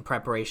in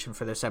preparation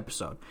for this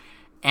episode.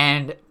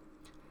 And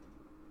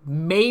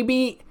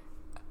maybe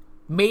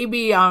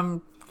I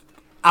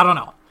don't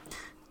know.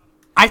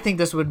 I think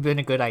this would have been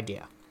a good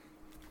idea.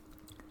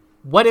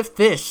 What if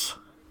this,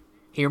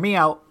 hear me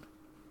out,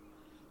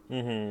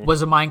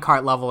 was a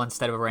minecart level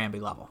instead of a Rambi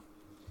level?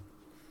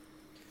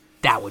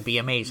 That would be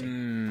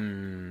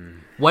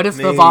amazing. What if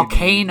the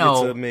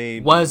volcano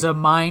was a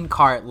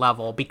minecart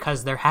level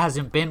because there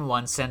hasn't been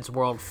one since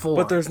World 4?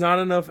 But there's not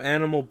enough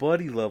Animal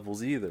Buddy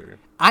levels either.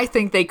 I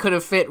think they could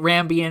have fit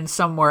Rambi in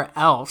somewhere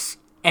else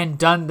and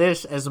done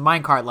this as a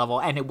minecart level,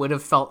 and it would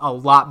have felt a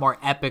lot more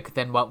epic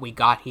than what we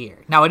got here.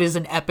 Now, it is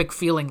an epic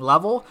feeling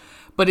level,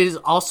 but it is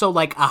also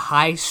like a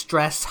high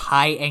stress,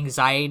 high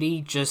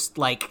anxiety, just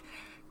like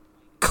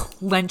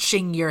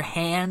clenching your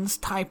hands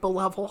type of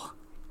level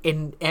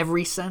in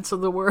every sense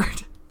of the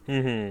word.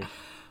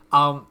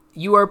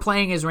 You are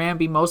playing as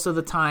Rambi most of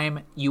the time.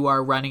 You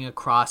are running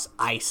across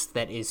ice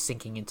that is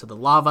sinking into the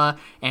lava,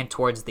 and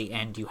towards the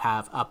end you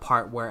have a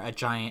part where a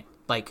giant,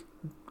 what's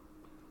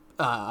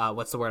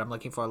the word I'm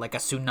looking for? Like a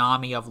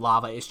tsunami of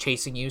lava is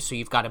chasing you, so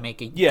you've got to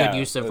make a good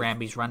use of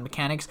Rambi's run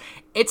mechanics.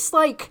 It's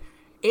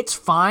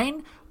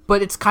fine,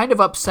 but it's kind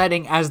of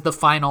upsetting as the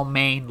final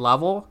main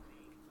level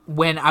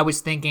when I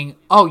was thinking,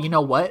 oh, you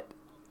know what?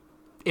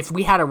 If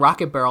we had a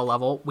rocket barrel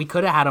level, we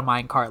could have had a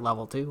minecart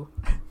level too.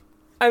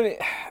 I mean,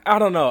 I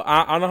don't know.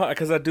 I don't know,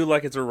 because I do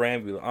like it's a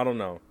Rambi. I don't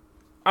know.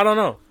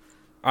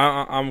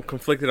 I'm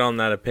conflicted on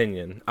that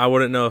opinion. I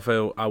wouldn't know if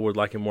I would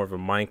like it more of a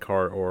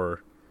minecart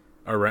or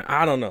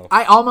I don't know.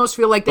 I almost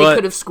feel like they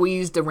could have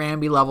squeezed a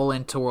Rambi level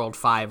into World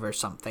 5 or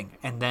something.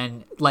 And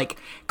then,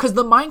 because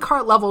the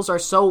minecart levels are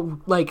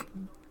so,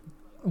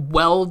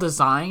 well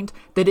designed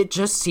that it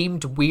just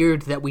seemed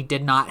weird that we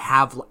did not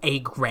have a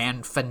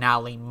grand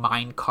finale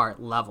minecart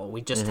level.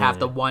 We just have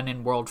the one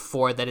in World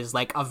 4 that is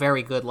a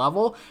very good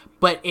level,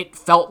 but it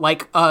felt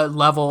like a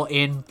level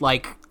in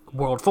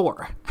World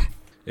 4.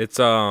 It's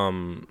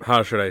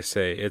how should I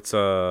say? It's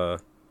I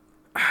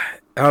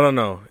don't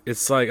know.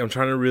 It's I'm that's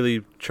what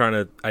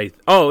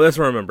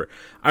I remember.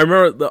 I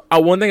remember the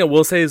one thing I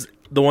will say is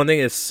the one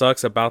thing that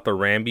sucks about the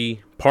Rambi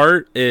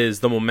part is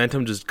the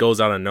momentum just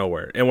goes out of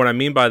nowhere. And what I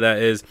mean by that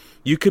is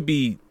you could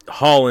be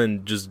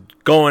hauling, just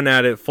going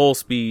at it full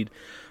speed.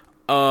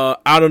 Out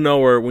of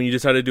nowhere, when you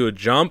decide to do a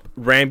jump,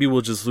 Rambi will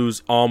just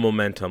lose all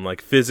momentum.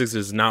 Physics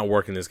does not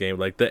work in this game.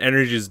 The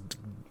energy just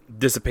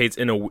dissipates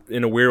in a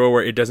weird way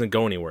where it doesn't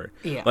go anywhere.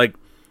 Yeah.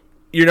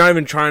 You're not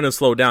even trying to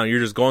slow down. You're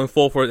just going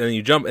full force, and then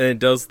you jump, and it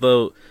does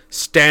the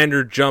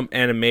standard jump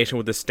animation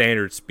with the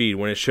standard speed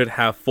when it should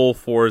have full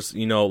force,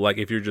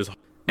 if you're just...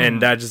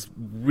 And that just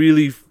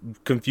really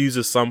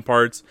confuses some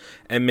parts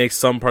and makes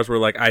some parts where,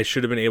 I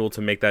should have been able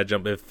to make that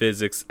jump if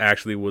physics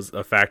actually was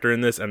a factor in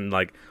this, and,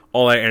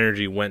 all that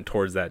energy went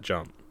towards that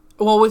jump.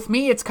 Well, with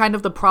me, it's kind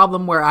of the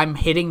problem where I'm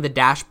hitting the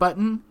dash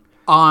button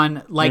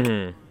on,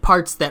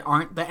 parts that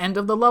aren't the end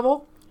of the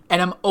level.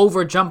 And I'm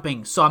over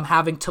jumping, so I'm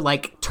having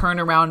to turn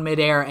around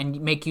midair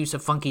and make use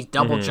of Funky's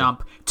double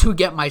jump to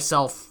get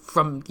myself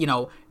from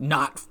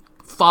not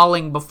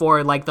falling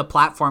before the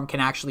platform can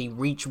actually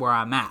reach where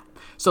I'm at.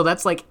 So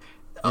that's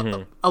a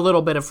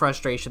little bit of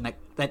frustration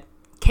that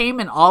came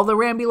in all the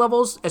Rambi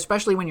levels,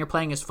 especially when you're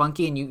playing as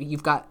Funky and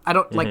you've got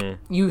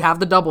you have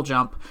the double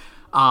jump,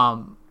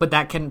 but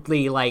that can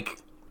be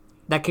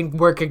that can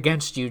work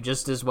against you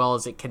just as well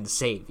as it can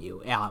save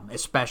you,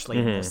 especially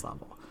in this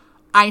level.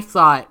 I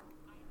thought.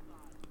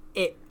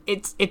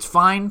 It's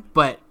fine,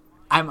 but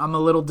I'm a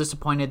little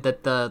disappointed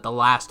that the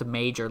last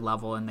major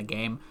level in the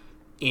game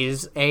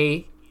is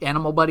a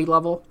Animal Buddy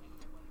level.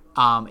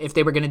 If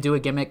they were going to do a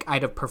gimmick,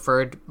 I'd have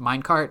preferred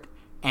minecart,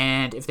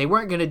 and if they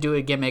weren't going to do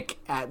a gimmick,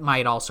 it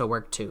might also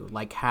work too.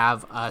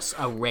 Have us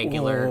a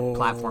regular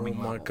platforming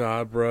level. Oh my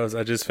god, bros!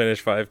 I just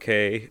finished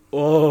 5K.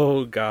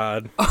 Oh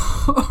god.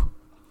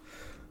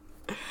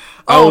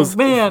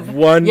 Man.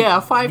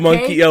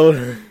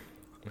 5K.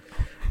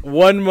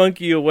 One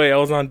monkey away. I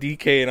was on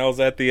DK and I was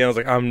at the end. I was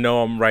like,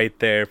 I'm right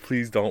there.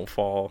 Please don't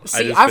fall.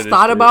 See, I've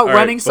thought about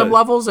running some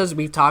levels as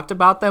we've talked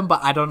about them,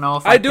 but I don't know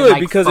if I do it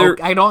because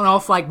I don't know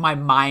if my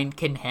mind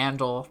can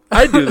handle.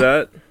 I do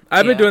that.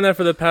 I've been doing that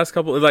for the past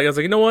couple. I was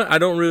like, you know what? I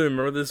don't really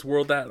remember this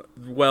world that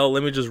well.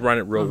 Let me just run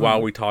it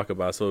while we talk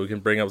about it so we can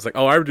bring up. It's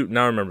I do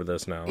now. I remember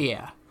this now.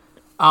 Yeah.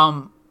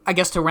 I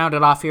guess to round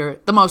it off here,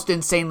 the most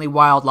insanely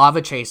wild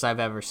lava chase I've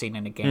ever seen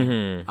in a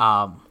game.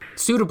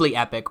 Suitably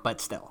epic,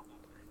 but still.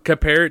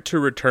 Compare it to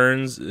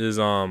Returns is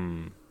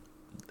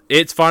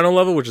its final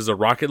level, which is a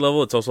rocket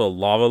level, it's also a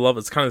lava level.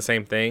 It's kind of the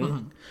same thing.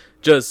 Mm-hmm.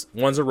 Just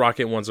one's a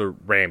rocket, one's a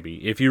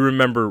Rambi. If you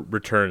remember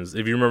Returns, do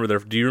you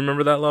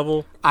remember that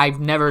level?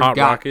 I've not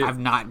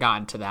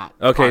gotten to that.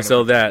 Okay,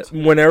 so that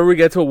whenever we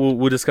get to it,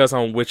 we'll discuss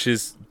on which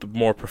is the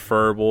more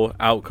preferable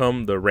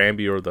outcome, the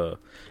Rambi or the.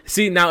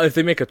 See, now if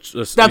they make that's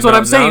what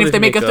I'm saying. If they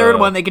make a third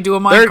one, they can do a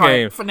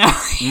minecart finale.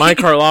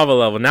 Minecart lava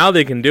level. Now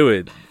they can do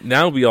it.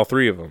 Now it'll be all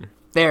three of them.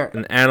 There.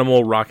 An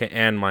animal, rocket,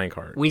 and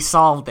minecart. We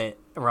solved it,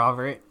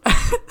 Robert.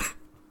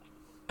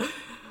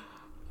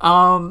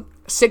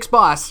 Sixth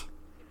boss.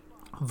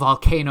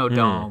 Volcano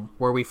Dome,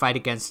 where we fight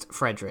against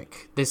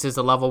Frederick. This is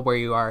a level where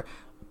you are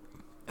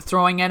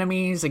throwing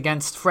enemies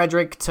against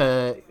Frederick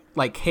to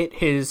like hit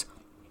his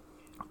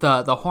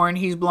the horn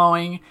he's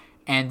blowing,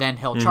 and then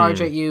he'll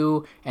charge at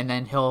you, and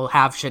then he'll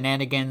have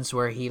shenanigans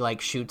where he like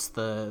shoots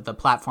the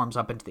platforms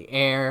up into the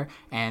air,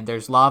 and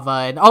there's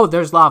lava,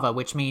 there's lava,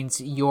 which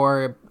means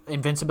your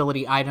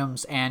invincibility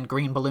items and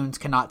green balloons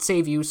cannot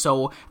save you.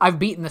 So I've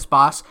beaten this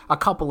boss a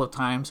couple of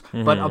times,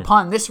 but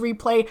upon this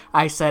replay,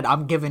 I said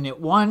I'm giving it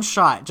one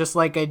shot, just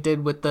like I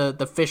did with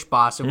the fish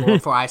boss in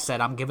World 4. I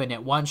said I'm giving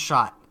it one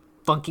shot.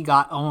 Funky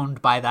got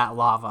owned by that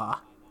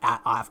lava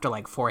after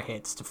like 4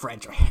 hits to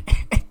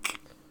Frederick.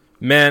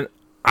 Man,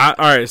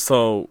 alright,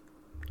 so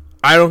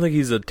I don't think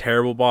he's a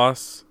terrible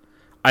boss.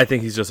 I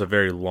think he's just a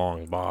very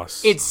long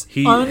boss. It's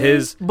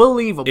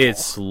unbelievable.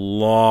 It's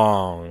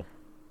long.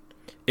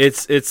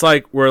 It's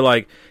like we're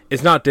like,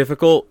 it's not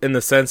difficult in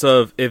the sense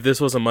of if this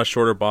was a much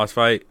shorter boss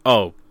fight,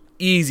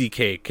 easy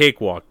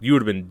cakewalk, you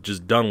would have been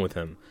just done with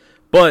him.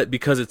 But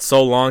because it's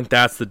so long,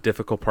 that's the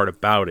difficult part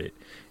about it.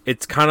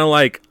 It's kind of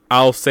like,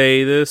 I'll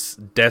say this,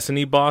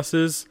 Destiny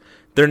bosses,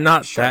 they're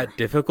not that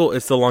difficult.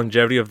 It's the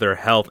longevity of their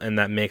health, and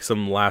that makes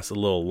them last a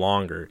little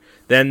longer.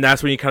 Then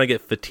that's when you kind of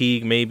get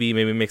fatigued, maybe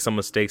make some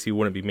mistakes you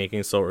wouldn't be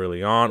making so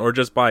early on, or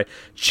just by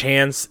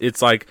chance.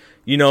 It's like,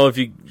 if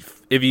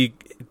you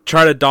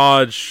try to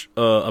dodge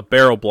a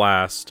barrel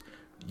blast,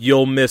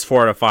 you'll miss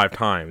 4 out of 5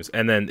 times,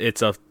 and then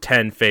it's a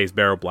 10-phase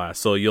barrel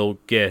blast, so you'll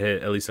get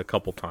hit at least a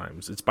couple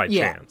times. It's by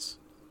chance.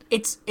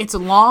 It's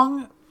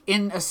long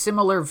in a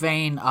similar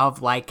vein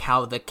of like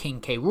how the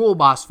King K. Rool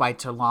boss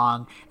fights are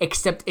long,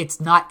 except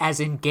it's not as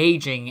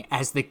engaging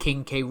as the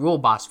King K.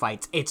 Rool boss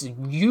fights. It's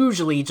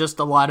usually just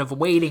a lot of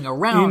waiting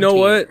around. You know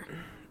what?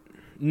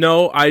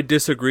 No, I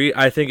disagree.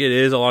 I think it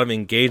is a lot of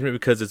engagement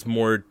because it's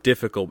more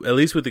difficult. At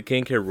least with the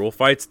King K. Rool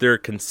fights, they're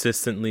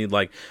consistently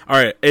like,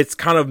 alright, it's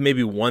kind of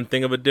maybe one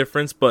thing of a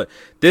difference, but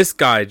this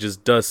guy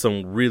just does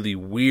some really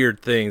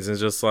weird things, and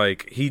it's just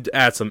like, he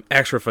adds some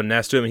extra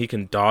finesse to him, and he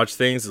can dodge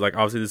things. It's like,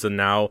 obviously this is a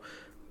now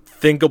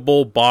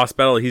thinkable boss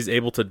battle. He's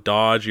able to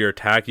dodge your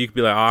attack. You could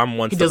be like, I'm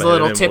one step ahead of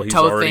him. He does a little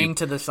tiptoe thing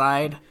to the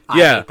side. Yeah.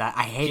 I hate that.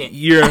 I hate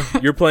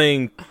it. You're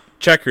playing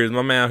checkers.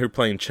 My man out here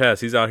playing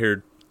chess. He's out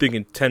here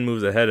thinking 10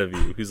 moves ahead of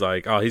you. He's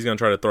like, he's going to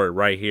try to throw it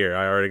right here.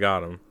 I already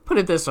got him. Put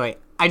it this way.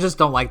 I just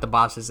don't like the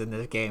bosses in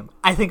this game.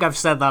 I think I've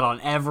said that on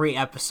every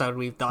episode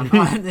we've done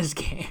on this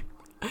game.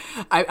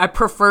 I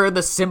prefer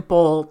the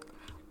simple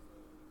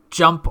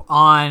jump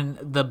on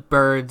the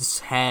bird's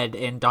head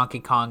in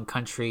Donkey Kong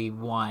Country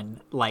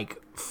 1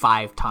 like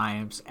 5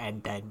 times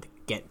and then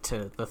get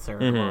to the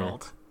third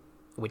world,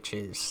 which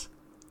is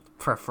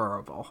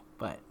preferable.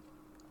 But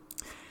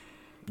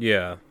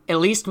yeah, at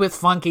least with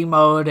funky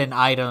mode and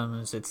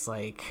items, it's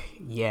like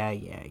yeah.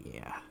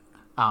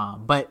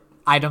 But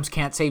items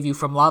can't save you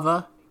from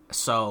lava,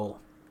 so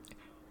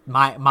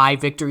my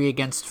victory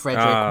against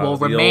Frederick will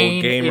remain.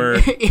 Old gamer.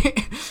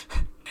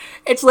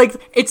 It's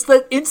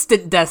the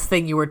instant death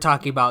thing you were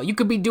talking about. You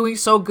could be doing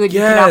so good, you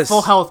could have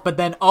full health, but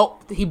then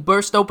he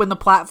burst open the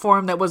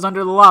platform that was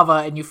under the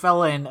lava and you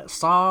fell in.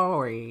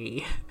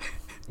 Sorry.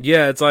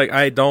 Yeah, it's like,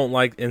 I don't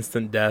like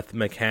instant death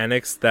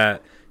mechanics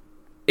that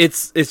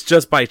it's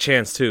just by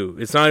chance too.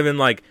 It's not even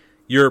like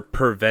you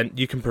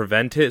can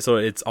prevent it, so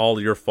it's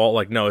all your fault.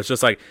 Like, no, it's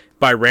just like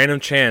by random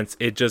chance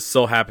it just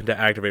so happened to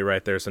activate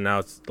right there, so now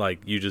it's like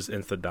you just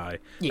instant die.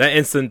 Yeah. That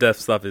instant death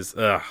stuff is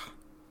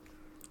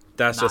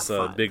that's not just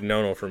fun. A big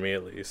no-no for me,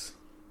 at least.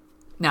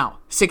 Now,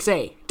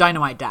 6A,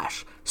 Dynamite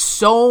Dash.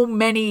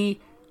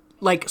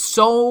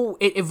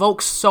 It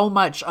evokes so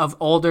much of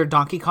older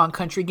Donkey Kong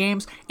Country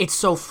games. It's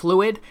so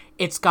fluid.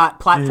 It's got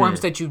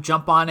platforms that you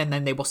jump on, and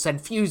then they will send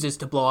fuses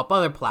to blow up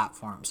other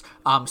platforms.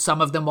 Some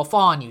of them will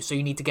fall on you, so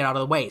you need to get out of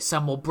the way.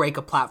 Some will break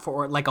a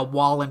platform, like a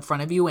wall in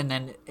front of you, and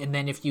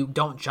then if you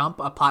don't jump,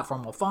 a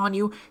platform will fall on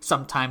you.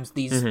 Sometimes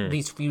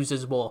these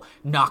fuses will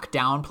knock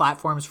down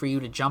platforms for you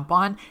to jump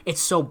on.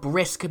 It's so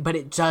brisk, but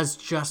it does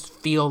just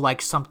feel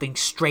like something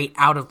straight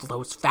out of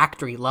those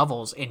factory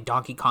levels in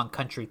Donkey Kong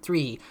Country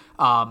 3,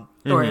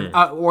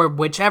 or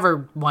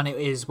whichever one it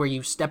is where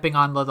you stepping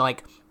on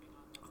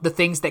the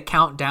things that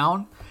count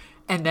down,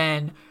 and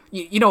then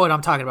you know what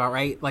I'm talking about,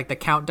 right? Like the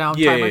countdown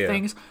timer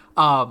things.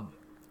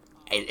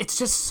 It's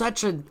just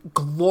such a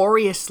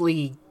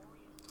gloriously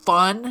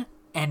fun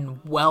and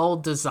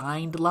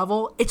well-designed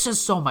level. It's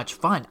just so much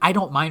fun. I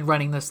don't mind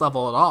running this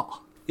level at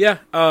all. Yeah,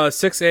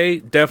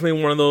 6A,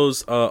 definitely one of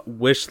those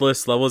wish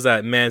list levels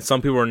that, man, some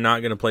people are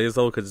not going to play this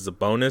level because it's a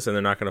bonus and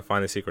they're not going to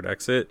find the secret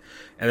exit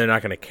and they're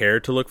not going to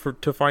care to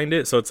look to find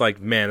it. So it's like,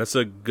 man, that's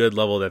a good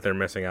level that they're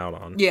missing out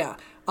on. Yeah.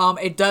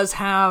 It does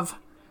have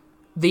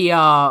the,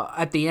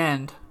 at the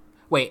end,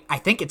 wait, I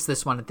think it's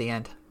this one at the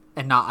end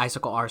and not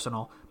Icicle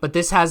Arsenal, but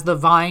this has the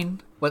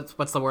vine.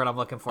 What's the word I'm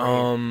looking for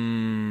here?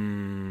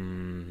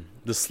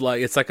 The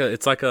slide, it's like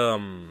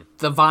the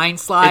vine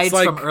slides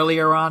from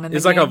earlier on in the game.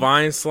 It's like a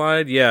vine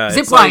slide, yeah.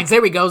 Zip lines,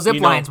 there we go, zip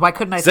lines. Why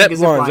couldn't I think of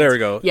zip lines? There we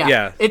go.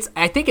 Yeah.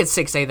 I think it's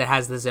 6A that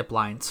has the zip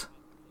lines.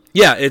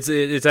 Yeah,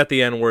 it's at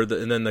the end where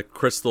and then the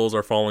crystals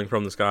are falling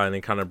from the sky and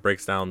it kind of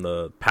breaks down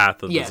the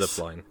path of the zip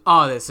line.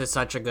 Oh, this is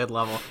such a good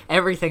level.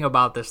 Everything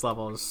about this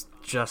level is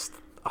just,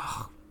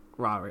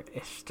 Robert,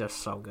 it's just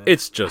so good.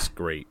 It's just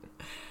great.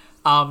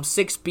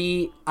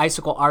 6B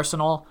Icicle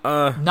Arsenal,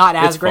 not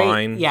as great.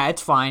 Fine. Yeah,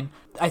 it's fine.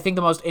 I think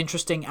the most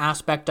interesting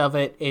aspect of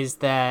it is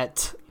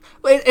that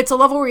it's a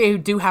level where you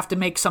do have to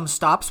make some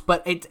stops,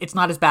 but it's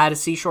not as bad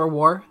as Seashore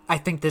War. I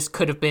think this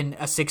could have been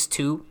a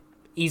 6-2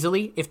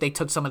 easily if they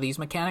took some of these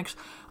mechanics.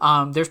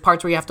 There's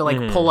parts where you have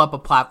to pull up a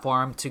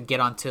platform to get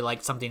onto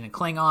something to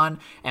cling on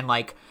and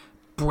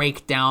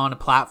break down a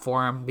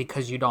platform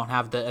because you don't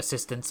have the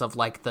assistance of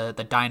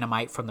the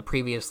dynamite from the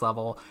previous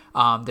level.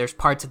 There's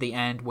parts at the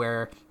end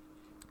where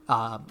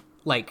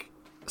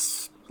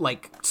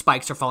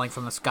spikes are falling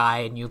from the sky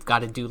and you've got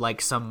to do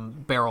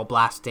some barrel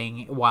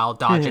blasting while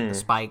dodging the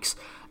spikes.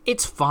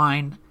 It's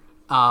fine,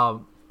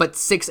 but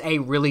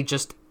 6A really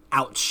just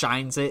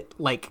outshines it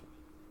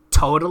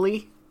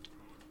totally,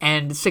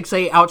 and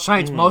 6A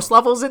outshines most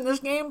levels in this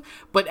game.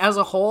 But as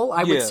a whole,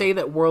 I would say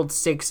that World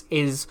 6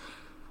 is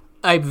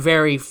a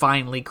very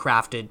finely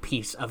crafted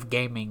piece of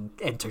gaming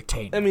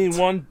entertainment. I mean,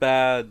 one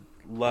bad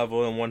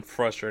level and one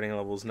frustrating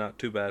level is not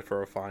too bad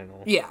for a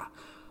final. Yeah.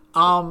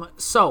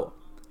 So,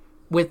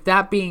 with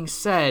that being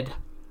said,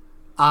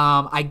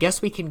 I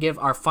guess we can give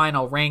our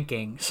final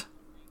rankings.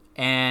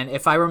 And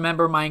if I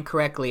remember mine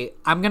correctly,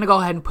 I'm going to go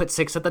ahead and put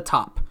 6 at the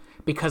top.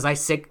 Because I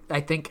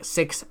think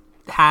 6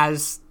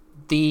 has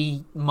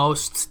the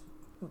most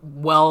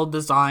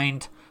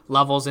well-designed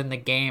levels in the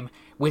game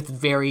with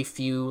very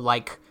few,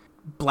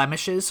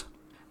 blemishes.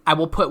 I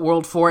will put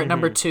World 4 at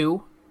number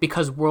 2.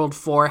 Because World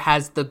 4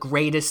 has the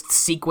greatest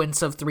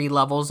sequence of 3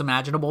 levels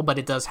imaginable, but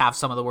it does have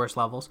some of the worst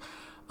levels.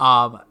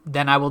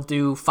 Then I will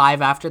do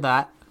 5 after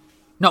that.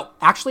 No,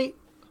 actually,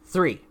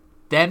 3.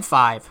 Then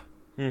 5.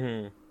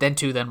 Then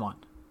 2, then 1.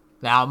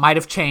 Now, it might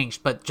have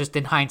changed, but just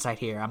in hindsight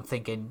here, I'm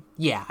thinking,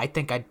 yeah, I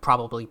think I'd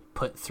probably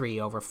put 3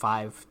 over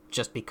 5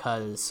 just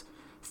because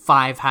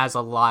 5 has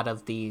a lot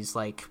of these,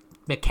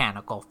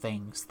 mechanical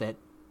things that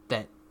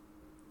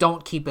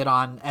don't keep it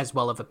on as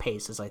well of a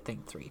pace as I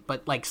think 3.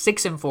 But,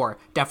 6 and 4,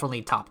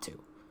 definitely top 2.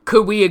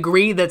 Could we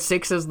agree that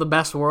 6 is the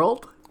best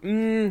world?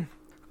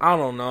 I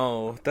don't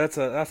know. That's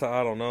a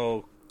I don't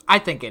know. I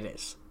think it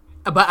is.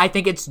 But I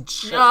think it's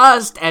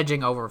just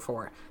edging over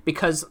 4.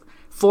 Because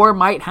 4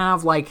 might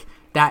have,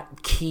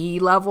 that key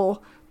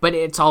level, but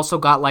it's also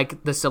got,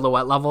 the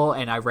silhouette level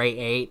and Irate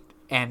 8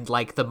 and,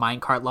 the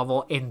minecart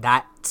level in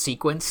that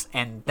sequence,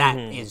 and that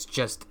is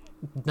just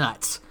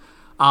nuts.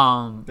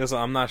 I'm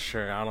not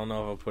sure. I don't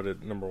know if I'll put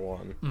it number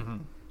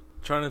 1.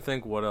 Trying to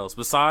think what else.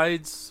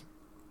 Besides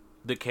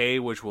the K,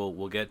 which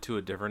we'll get to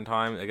a different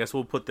time, I guess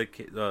we'll put the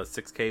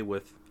 6K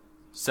with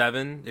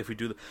 7 if we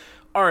do the...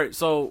 Alright,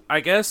 so I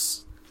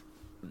guess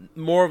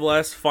more or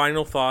less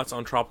final thoughts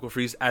on Tropical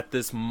Freeze at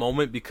this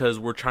moment, because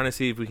we're trying to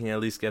see if we can at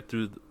least get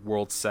through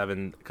World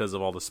 7 because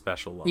of all the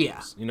special levels.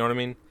 Yeah. You know what I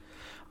mean?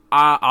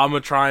 I'm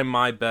going to try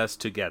my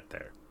best to get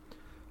there.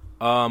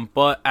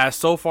 But as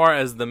so far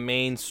as the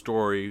main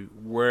story,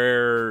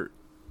 where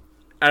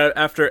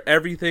after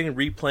everything,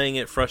 replaying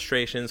it,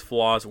 frustrations,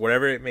 flaws,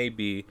 whatever it may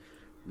be,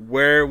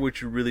 where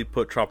would you really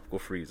put Tropical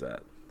Freeze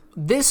at?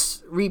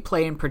 This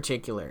replay in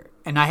particular,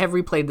 and I have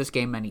replayed this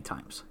game many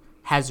times,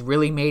 has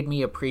really made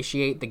me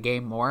appreciate the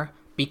game more,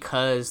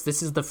 because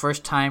this is the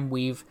first time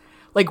we've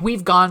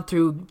gone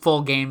through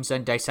full games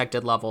and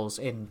dissected levels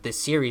in this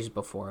series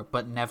before,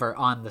 but never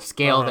on the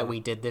scale that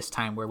we did this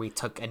time, where we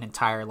took an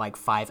entire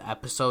 5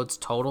 episodes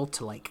total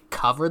to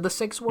cover the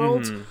 6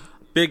 worlds.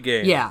 Big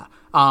game. Yeah.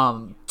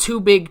 Too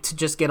big to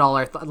just get all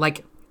our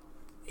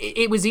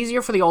it was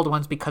easier for the old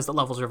ones because the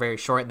levels are very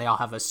short and they all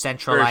have a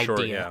central idea.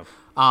 Short, yeah.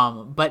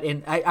 But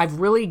I've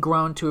really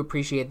grown to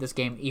appreciate this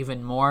game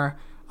even more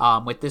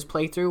with this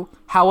playthrough.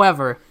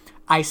 However,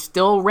 I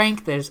still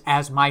rank this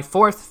as my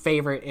 4th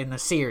favorite in the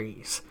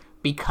series,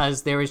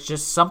 because there is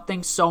just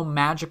something so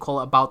magical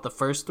about the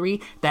first 3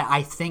 that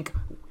I think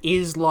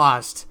is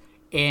lost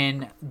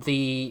in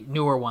the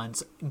newer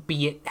ones,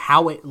 be it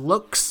how it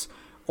looks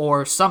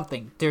or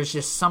something. There's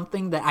just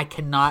something that I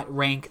cannot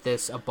rank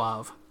this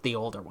above the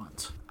older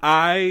ones.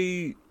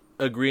 I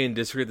agree and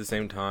disagree at the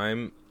same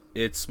time.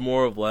 It's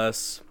more or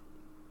less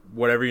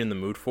whatever you're in the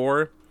mood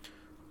for.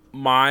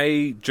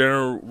 My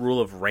general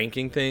rule of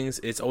ranking things,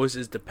 it's always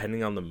is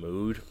depending on the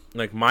mood.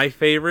 My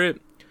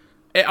favorite,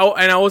 and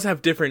I always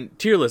have different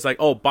tier lists.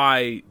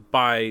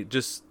 By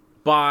just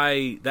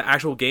by the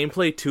actual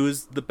gameplay, 2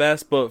 is the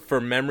best, but for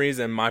memories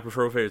and my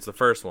preferred favorite, it's the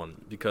first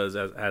one because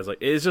as like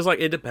it's just like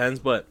it depends.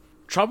 But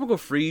Tropical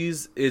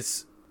Freeze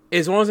is one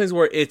of those things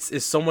where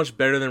it's so much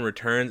better than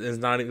Returns. It's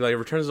not like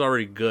Returns is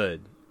already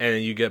good, and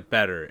then you get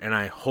better. And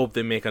I hope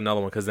they make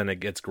another one because then it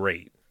gets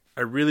great.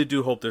 I really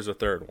do hope there's a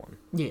third one.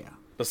 Yeah.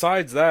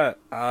 Besides that,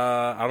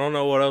 I don't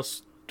know what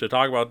else to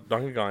talk about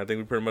Donkey Kong. I think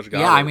we pretty much got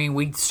it. Yeah, I mean,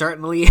 we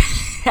certainly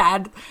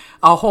had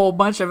a whole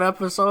bunch of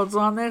episodes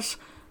on this.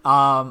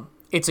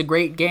 It's a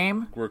great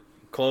game. We're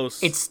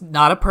close. It's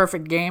not a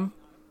perfect game.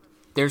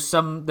 There's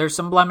some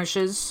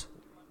blemishes.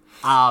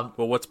 Well,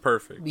 what's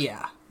perfect?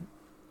 Yeah.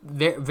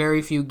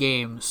 Very few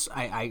games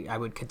I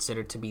would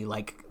consider to be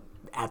like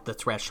at the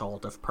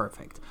threshold of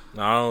perfect.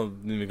 I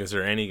don't even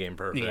consider any game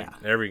perfect. Yeah.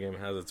 Every game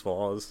has its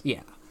flaws.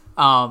 Yeah.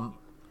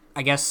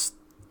 I guess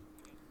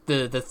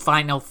the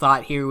final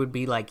thought here would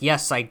be like,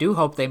 yes, I do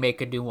hope they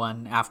make a new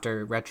one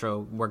after Retro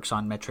works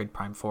on Metroid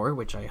Prime 4,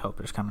 which I hope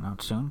is coming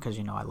out soon because,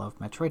 you know, I love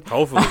Metroid.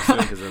 Hopefully soon,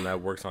 because then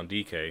that works on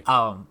DK.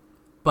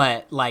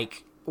 But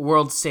like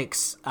World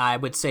 6, I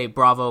would say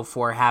bravo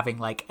for having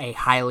like a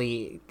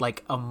highly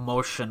like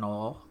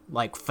emotional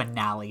like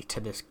finale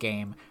to this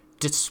game,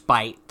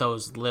 despite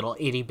those little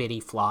itty bitty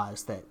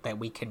flaws that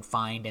we can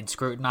find and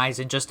scrutinize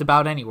in just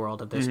about any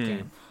world of this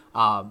game.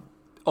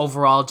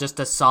 Overall, just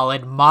a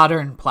solid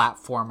modern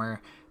platformer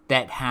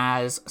that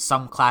has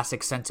some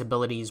classic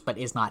sensibilities but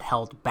is not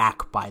held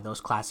back by those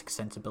classic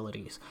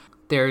sensibilities.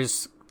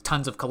 There's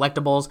tons of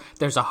collectibles.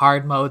 There's a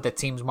hard mode that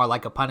seems more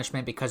like a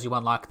punishment because you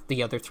unlock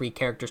the other 3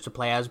 characters to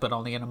play as, but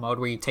only in a mode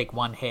where you take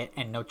 1 hit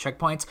and no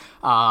checkpoints.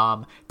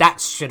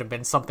 That should have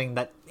been something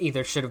that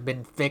either should have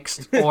been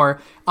fixed or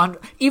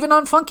even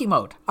on Funky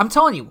mode. I'm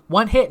telling you,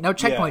 1 hit, no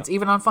checkpoints,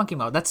 even on Funky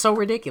mode. That's so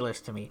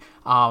ridiculous to me.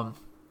 But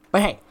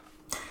hey,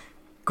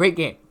 great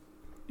game.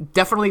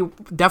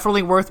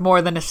 Definitely worth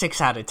more than a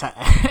 6 out of 10.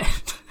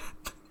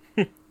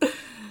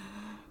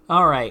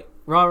 All right,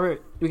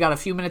 Robert, we got a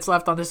few minutes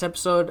left on this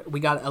episode. We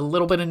got a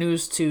little bit of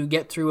news to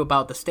get through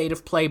about the state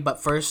of play,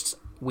 but first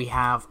we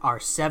have our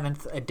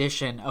 7th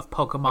edition of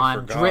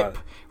Pokemon Drip,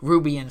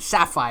 Ruby, and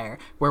Sapphire,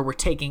 where we're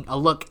taking a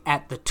look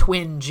at the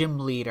twin gym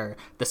leader,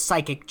 the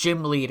psychic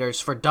gym leaders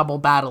for double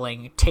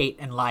battling Tate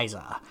and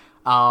Liza.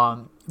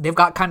 They've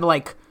got kind of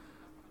like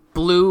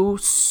blue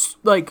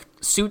like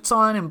suits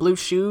on and blue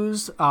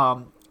shoes.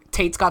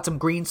 Tate's got some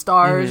green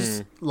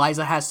stars.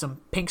 Liza has some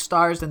pink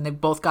stars, and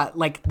they've both got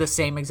like the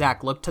same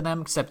exact look to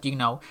them, except, you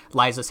know,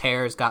 Liza's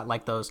hair's got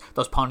like those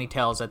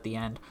ponytails at the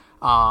end.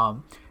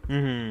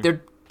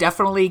 They're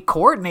definitely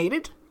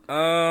coordinated.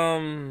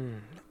 I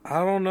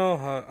don't know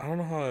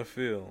how I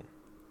feel.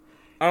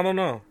 I don't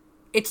know.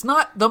 It's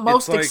not the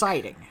most like,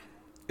 exciting.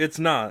 It's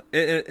not.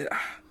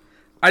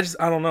 I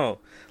don't know.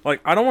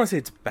 Like, I don't want to say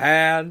it's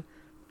bad,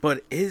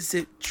 but is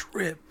it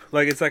drip?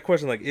 Like, it's that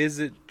question, like, is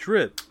it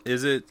drip?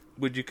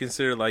 Would you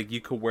consider, like,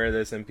 you could wear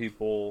this and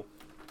people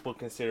will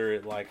consider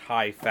it, like,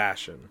 high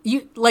fashion?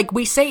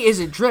 We say, is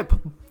it drip?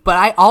 But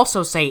I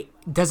also say,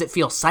 does it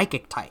feel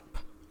psychic type?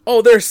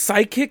 Oh, they're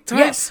psychic type?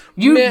 Yes.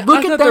 You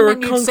look at them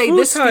and you say,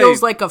 this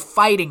feels like a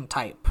fighting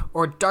type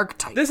or dark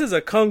type. This is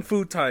a kung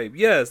fu type.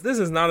 Yes, this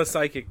is not a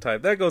psychic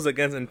type. That goes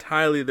against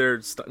entirely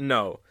their...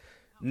 No,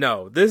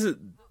 this is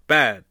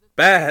bad.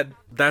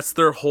 That's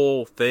their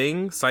whole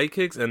thing,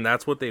 psychics, and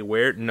that's what they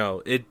wear.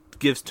 No, it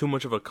gives too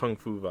much of a kung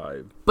fu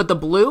vibe. But the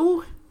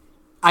blue,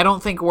 I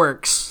don't think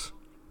works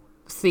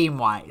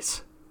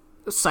theme-wise.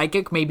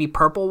 Psychic, maybe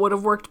purple would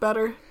have worked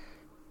better.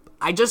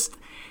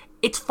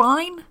 It's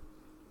fine.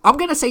 I'm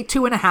gonna say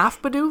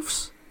 2.5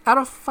 Bidoofs out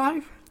of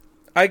 5.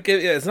 I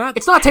get, yeah, it's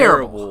not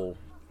terrible,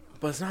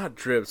 but it's not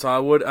drip. So I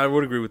would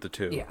agree with the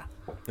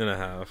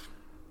 2.5.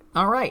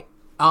 All right.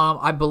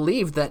 I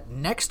believe that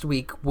next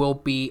week will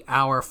be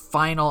our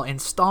final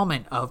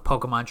installment of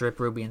Pokemon Drip,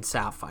 Ruby, and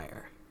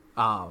Sapphire.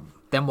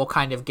 Then we'll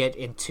kind of get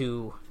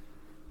into,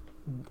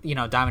 you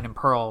know, Diamond and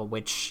Pearl,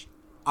 which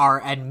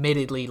are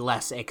admittedly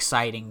less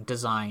exciting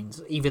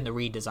designs. Even the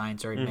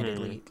redesigns are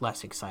admittedly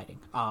less exciting.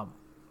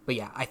 But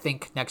yeah, I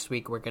think next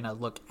week we're going to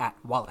look at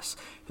Wallace,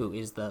 who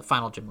is the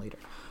final gym leader.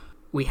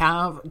 We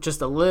have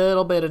just a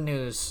little bit of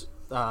news.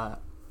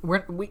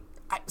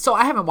 So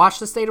I haven't watched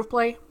the State of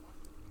Play.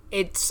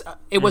 It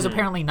was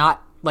apparently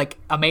not like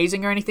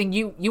amazing or anything.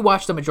 You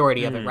watched the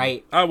majority of it,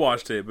 right? I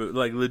watched it, but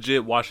like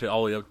legit watched it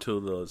all the way up to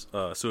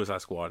the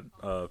Suicide Squad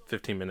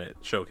 15-minute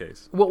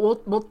showcase.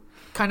 We'll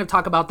kind of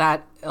talk about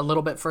that a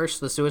little bit first.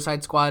 The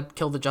Suicide Squad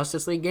Kill the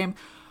Justice League game.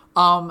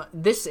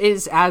 This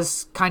is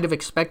as kind of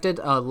expected,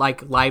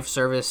 like live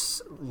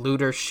service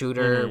looter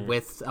shooter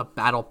with a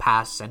battle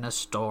pass and a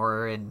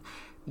store and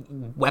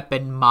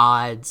weapon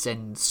mods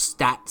and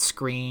stat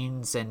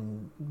screens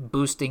and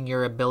boosting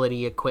your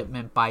ability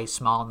equipment by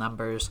small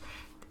numbers.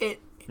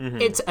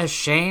 It's a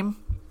shame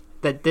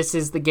that this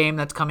is the game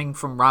that's coming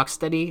from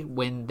Rocksteady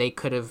when they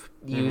could have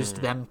used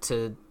them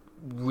to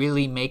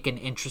really make an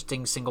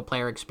interesting single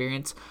player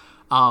experience.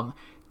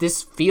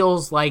 This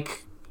feels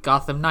like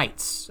Gotham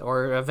Knights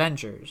or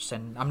Avengers,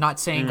 and I'm not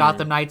saying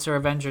Gotham Knights or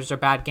Avengers are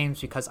bad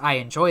games because I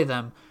enjoy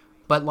them,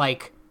 but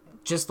like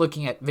just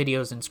looking at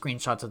videos and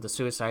screenshots of the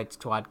Suicide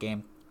Squad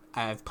game,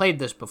 I've played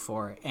this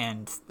before,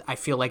 and I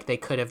feel like they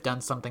could have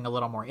done something a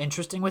little more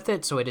interesting with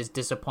it, so it is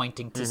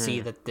disappointing to see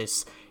that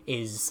this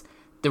is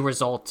the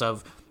result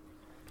of,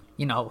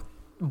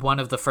 one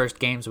of the first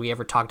games we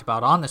ever talked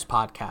about on this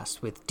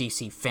podcast with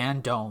DC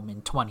Fandom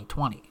in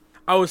 2020.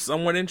 I was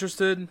somewhat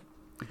interested,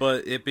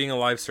 but it being a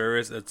live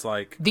service, it's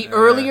like... The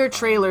earlier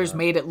trailers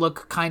made it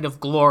look kind of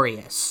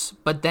glorious,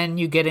 but then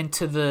you get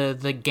into the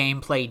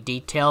gameplay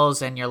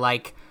details, and you're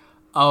like,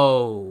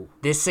 oh,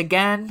 this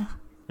again?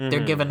 They're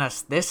giving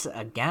us this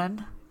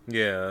again?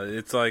 Yeah,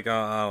 it's like,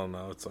 I don't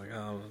know. It's like, I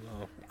don't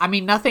know. I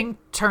mean, nothing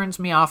turns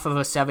me off of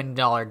a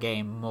 $70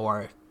 game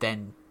more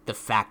than the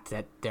fact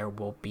that there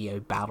will be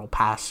a battle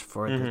pass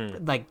for,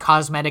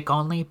 cosmetic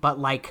only, but,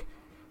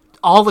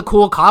 all the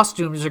cool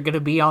costumes are going to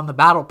be on the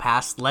battle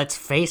pass, let's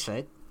face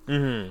it.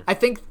 I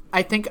think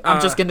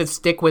I'm just going to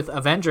stick with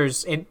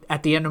Avengers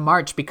at the end of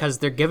March because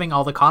they're giving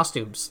all the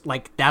costumes.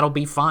 That'll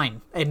be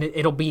fine. And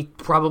it'll be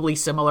probably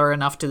similar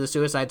enough to the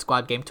Suicide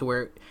Squad game to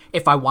where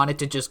if I wanted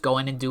to just go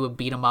in and do a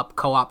beat-em-up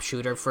co-op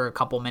shooter for a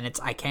couple minutes,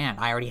 I can.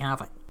 I already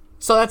have it.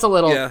 So that's a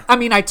little... Yeah. I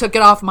mean, I took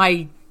it off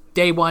my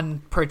day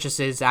one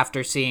purchases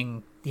after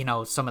seeing,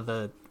 some of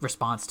the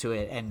response to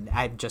it, and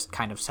I'm just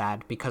kind of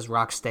sad because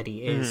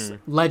Rocksteady is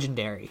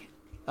legendary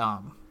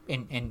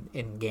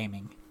in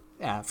gaming.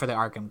 For the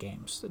Arkham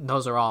games.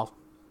 Those are all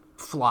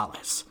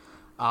flawless.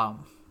 But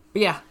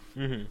yeah.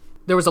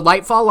 There was a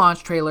Lightfall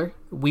launch trailer.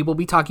 We will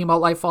be talking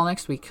about Lightfall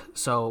next week,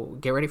 so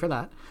get ready for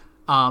that.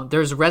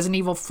 There's a Resident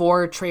Evil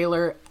 4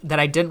 trailer that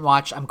I didn't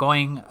watch. I'm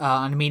going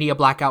on a media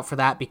blackout for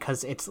that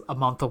because it's a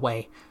month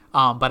away.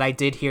 But I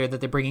did hear that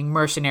they're bringing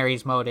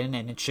Mercenaries mode in,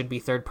 and it should be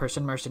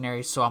third-person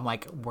Mercenaries, so I'm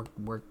like,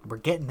 we're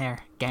getting there,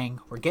 gang.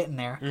 We're getting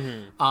there.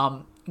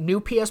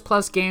 New PS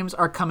Plus games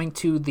are coming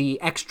to the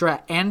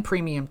extra and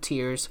premium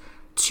tiers.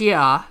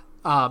 Chia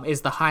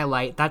is the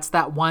highlight. That's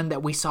that one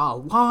that we saw a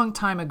long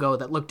time ago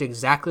that looked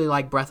exactly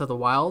like Breath of the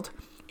Wild,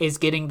 is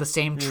getting the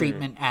same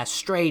treatment as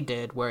Stray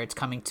did, where it's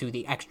coming to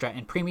the extra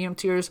and premium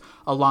tiers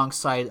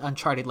alongside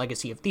Uncharted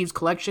Legacy of Thieves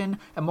Collection,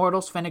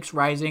 Immortals Phoenix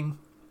Rising,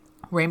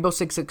 Rainbow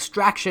Six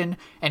Extraction,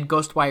 and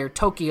Ghostwire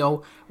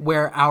Tokyo,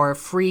 where our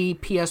free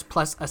PS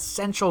Plus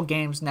Essential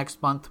games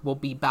next month will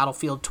be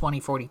Battlefield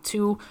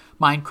 2042,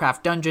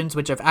 Minecraft Dungeons,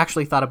 which I've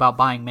actually thought about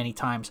buying many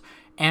times,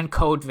 and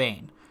Code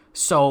Vein.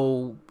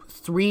 So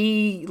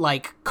 3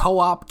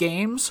 co-op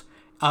games.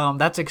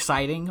 That's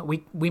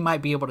exciting. We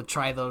might be able to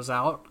try those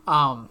out.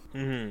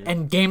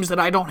 And games that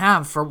I don't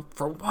have for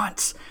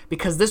once,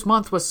 because this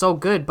month was so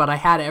good, but I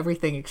had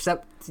everything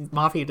except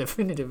Mafia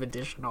Definitive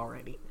Edition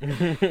already.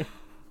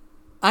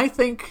 I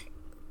think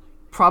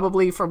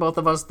probably for both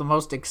of us, the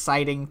most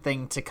exciting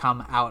thing to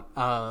come out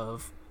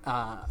of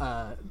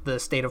the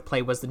State of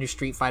Play was the new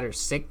Street Fighter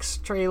 6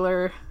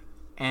 trailer.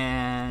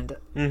 And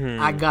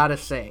I gotta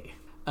say,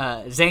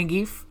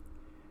 Zangief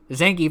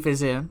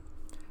is in.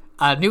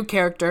 A new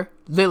character,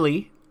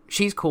 Lily,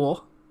 she's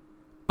cool.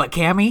 But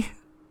Cammy,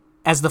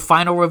 as the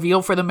final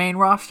reveal for the main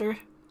roster,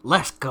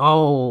 let's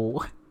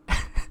go.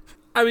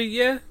 I mean,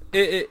 yeah,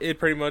 it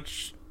pretty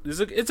much...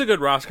 It's a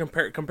good roster.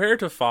 Compared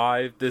to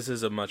 5, this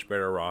is a much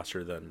better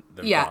roster than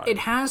 5. It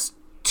has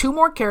 2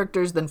 more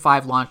characters than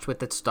 5 launched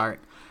with its start.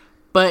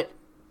 But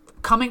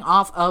coming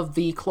off of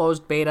the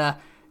closed beta,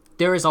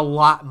 there is a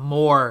lot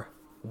more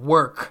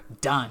work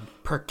done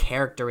per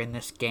character in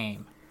this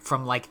game.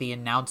 From the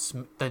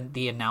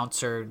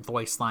announcer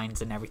voice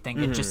lines and everything.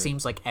 It just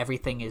seems like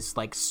everything is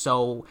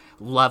so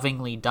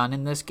lovingly done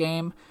in this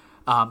game.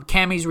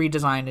 Cammy's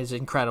redesign is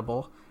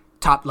incredible.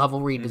 Top level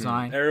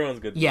redesign. Everyone's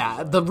good.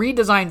 Yeah, the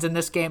redesigns in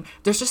this game,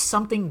 there's just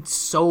something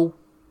so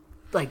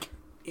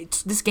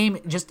this game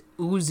just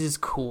oozes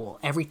cool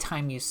every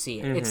time you see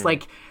it. It's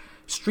like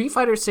Street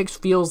Fighter 6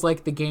 feels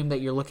like the game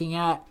that you're looking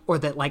at, or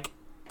that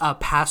a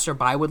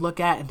passerby would look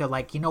at and they're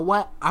like, you know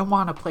what? I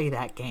want to play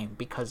that game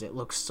because it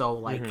looks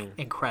so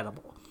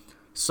incredible.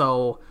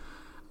 So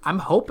I'm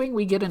hoping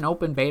we get an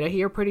open beta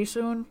here pretty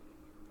soon.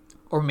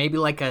 Or maybe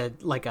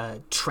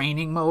a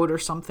training mode or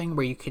something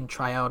where you can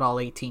try out all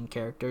 18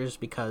 characters,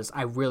 because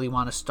I really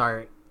want to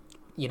start,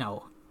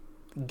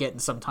 getting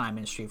some time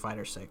in Street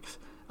Fighter 6.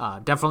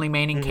 Definitely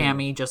maining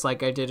Cammy, just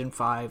like I did in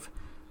 5.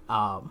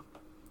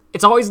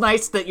 It's always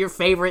nice that your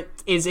favorite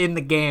is in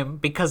the game,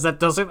 because that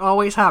doesn't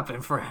always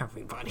happen for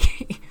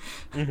everybody.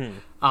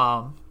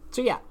 So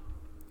yeah,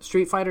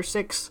 Street Fighter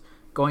 6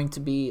 going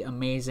to be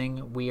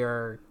amazing. We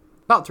are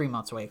about 3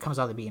 months away. It comes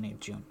out at the beginning of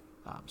June,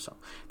 so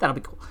that'll be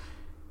cool.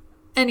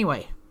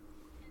 Anyway,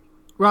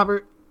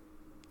 Robert,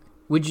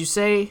 would you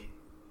say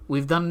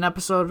we've done an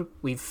episode?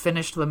 We've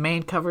finished the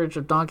main coverage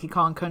of Donkey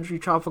Kong Country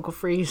Tropical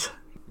Freeze?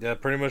 Yeah,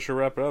 pretty much to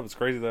wrap it up. It's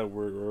crazy that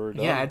we're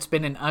done. Yeah, it's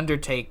been an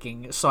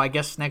undertaking. So I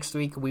guess next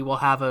week we will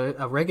have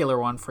a regular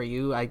one for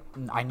you. I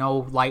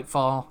know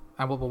Lightfall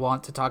I will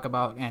want to talk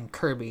about, and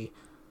Kirby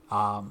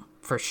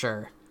for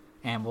sure.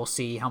 and we'll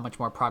see how much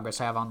more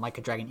progress I have on Like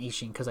a Dragon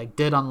Ishin, because I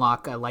did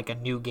unlock a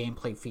new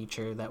gameplay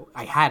feature that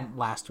I hadn't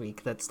last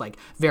week that's like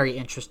very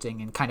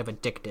interesting and kind of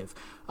addictive.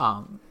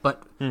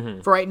 But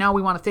for right now,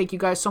 we want to thank you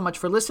guys so much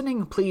for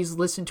listening. Please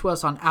listen to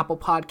us on Apple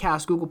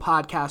Podcasts, Google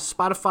Podcasts,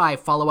 Spotify.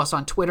 Follow us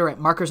on Twitter at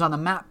Markers on the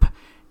Map.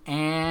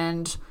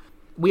 And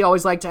we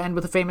always like to end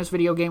with a famous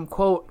video game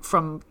quote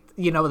from,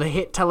 the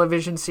hit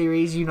television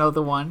series,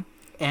 the one.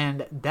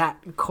 And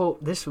that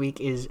quote this week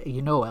is,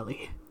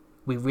 Ellie,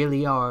 we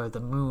really are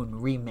the Moon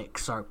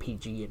Remix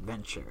RPG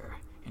adventure.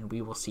 And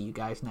we will see you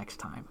guys next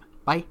time.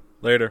 Bye.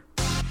 Later.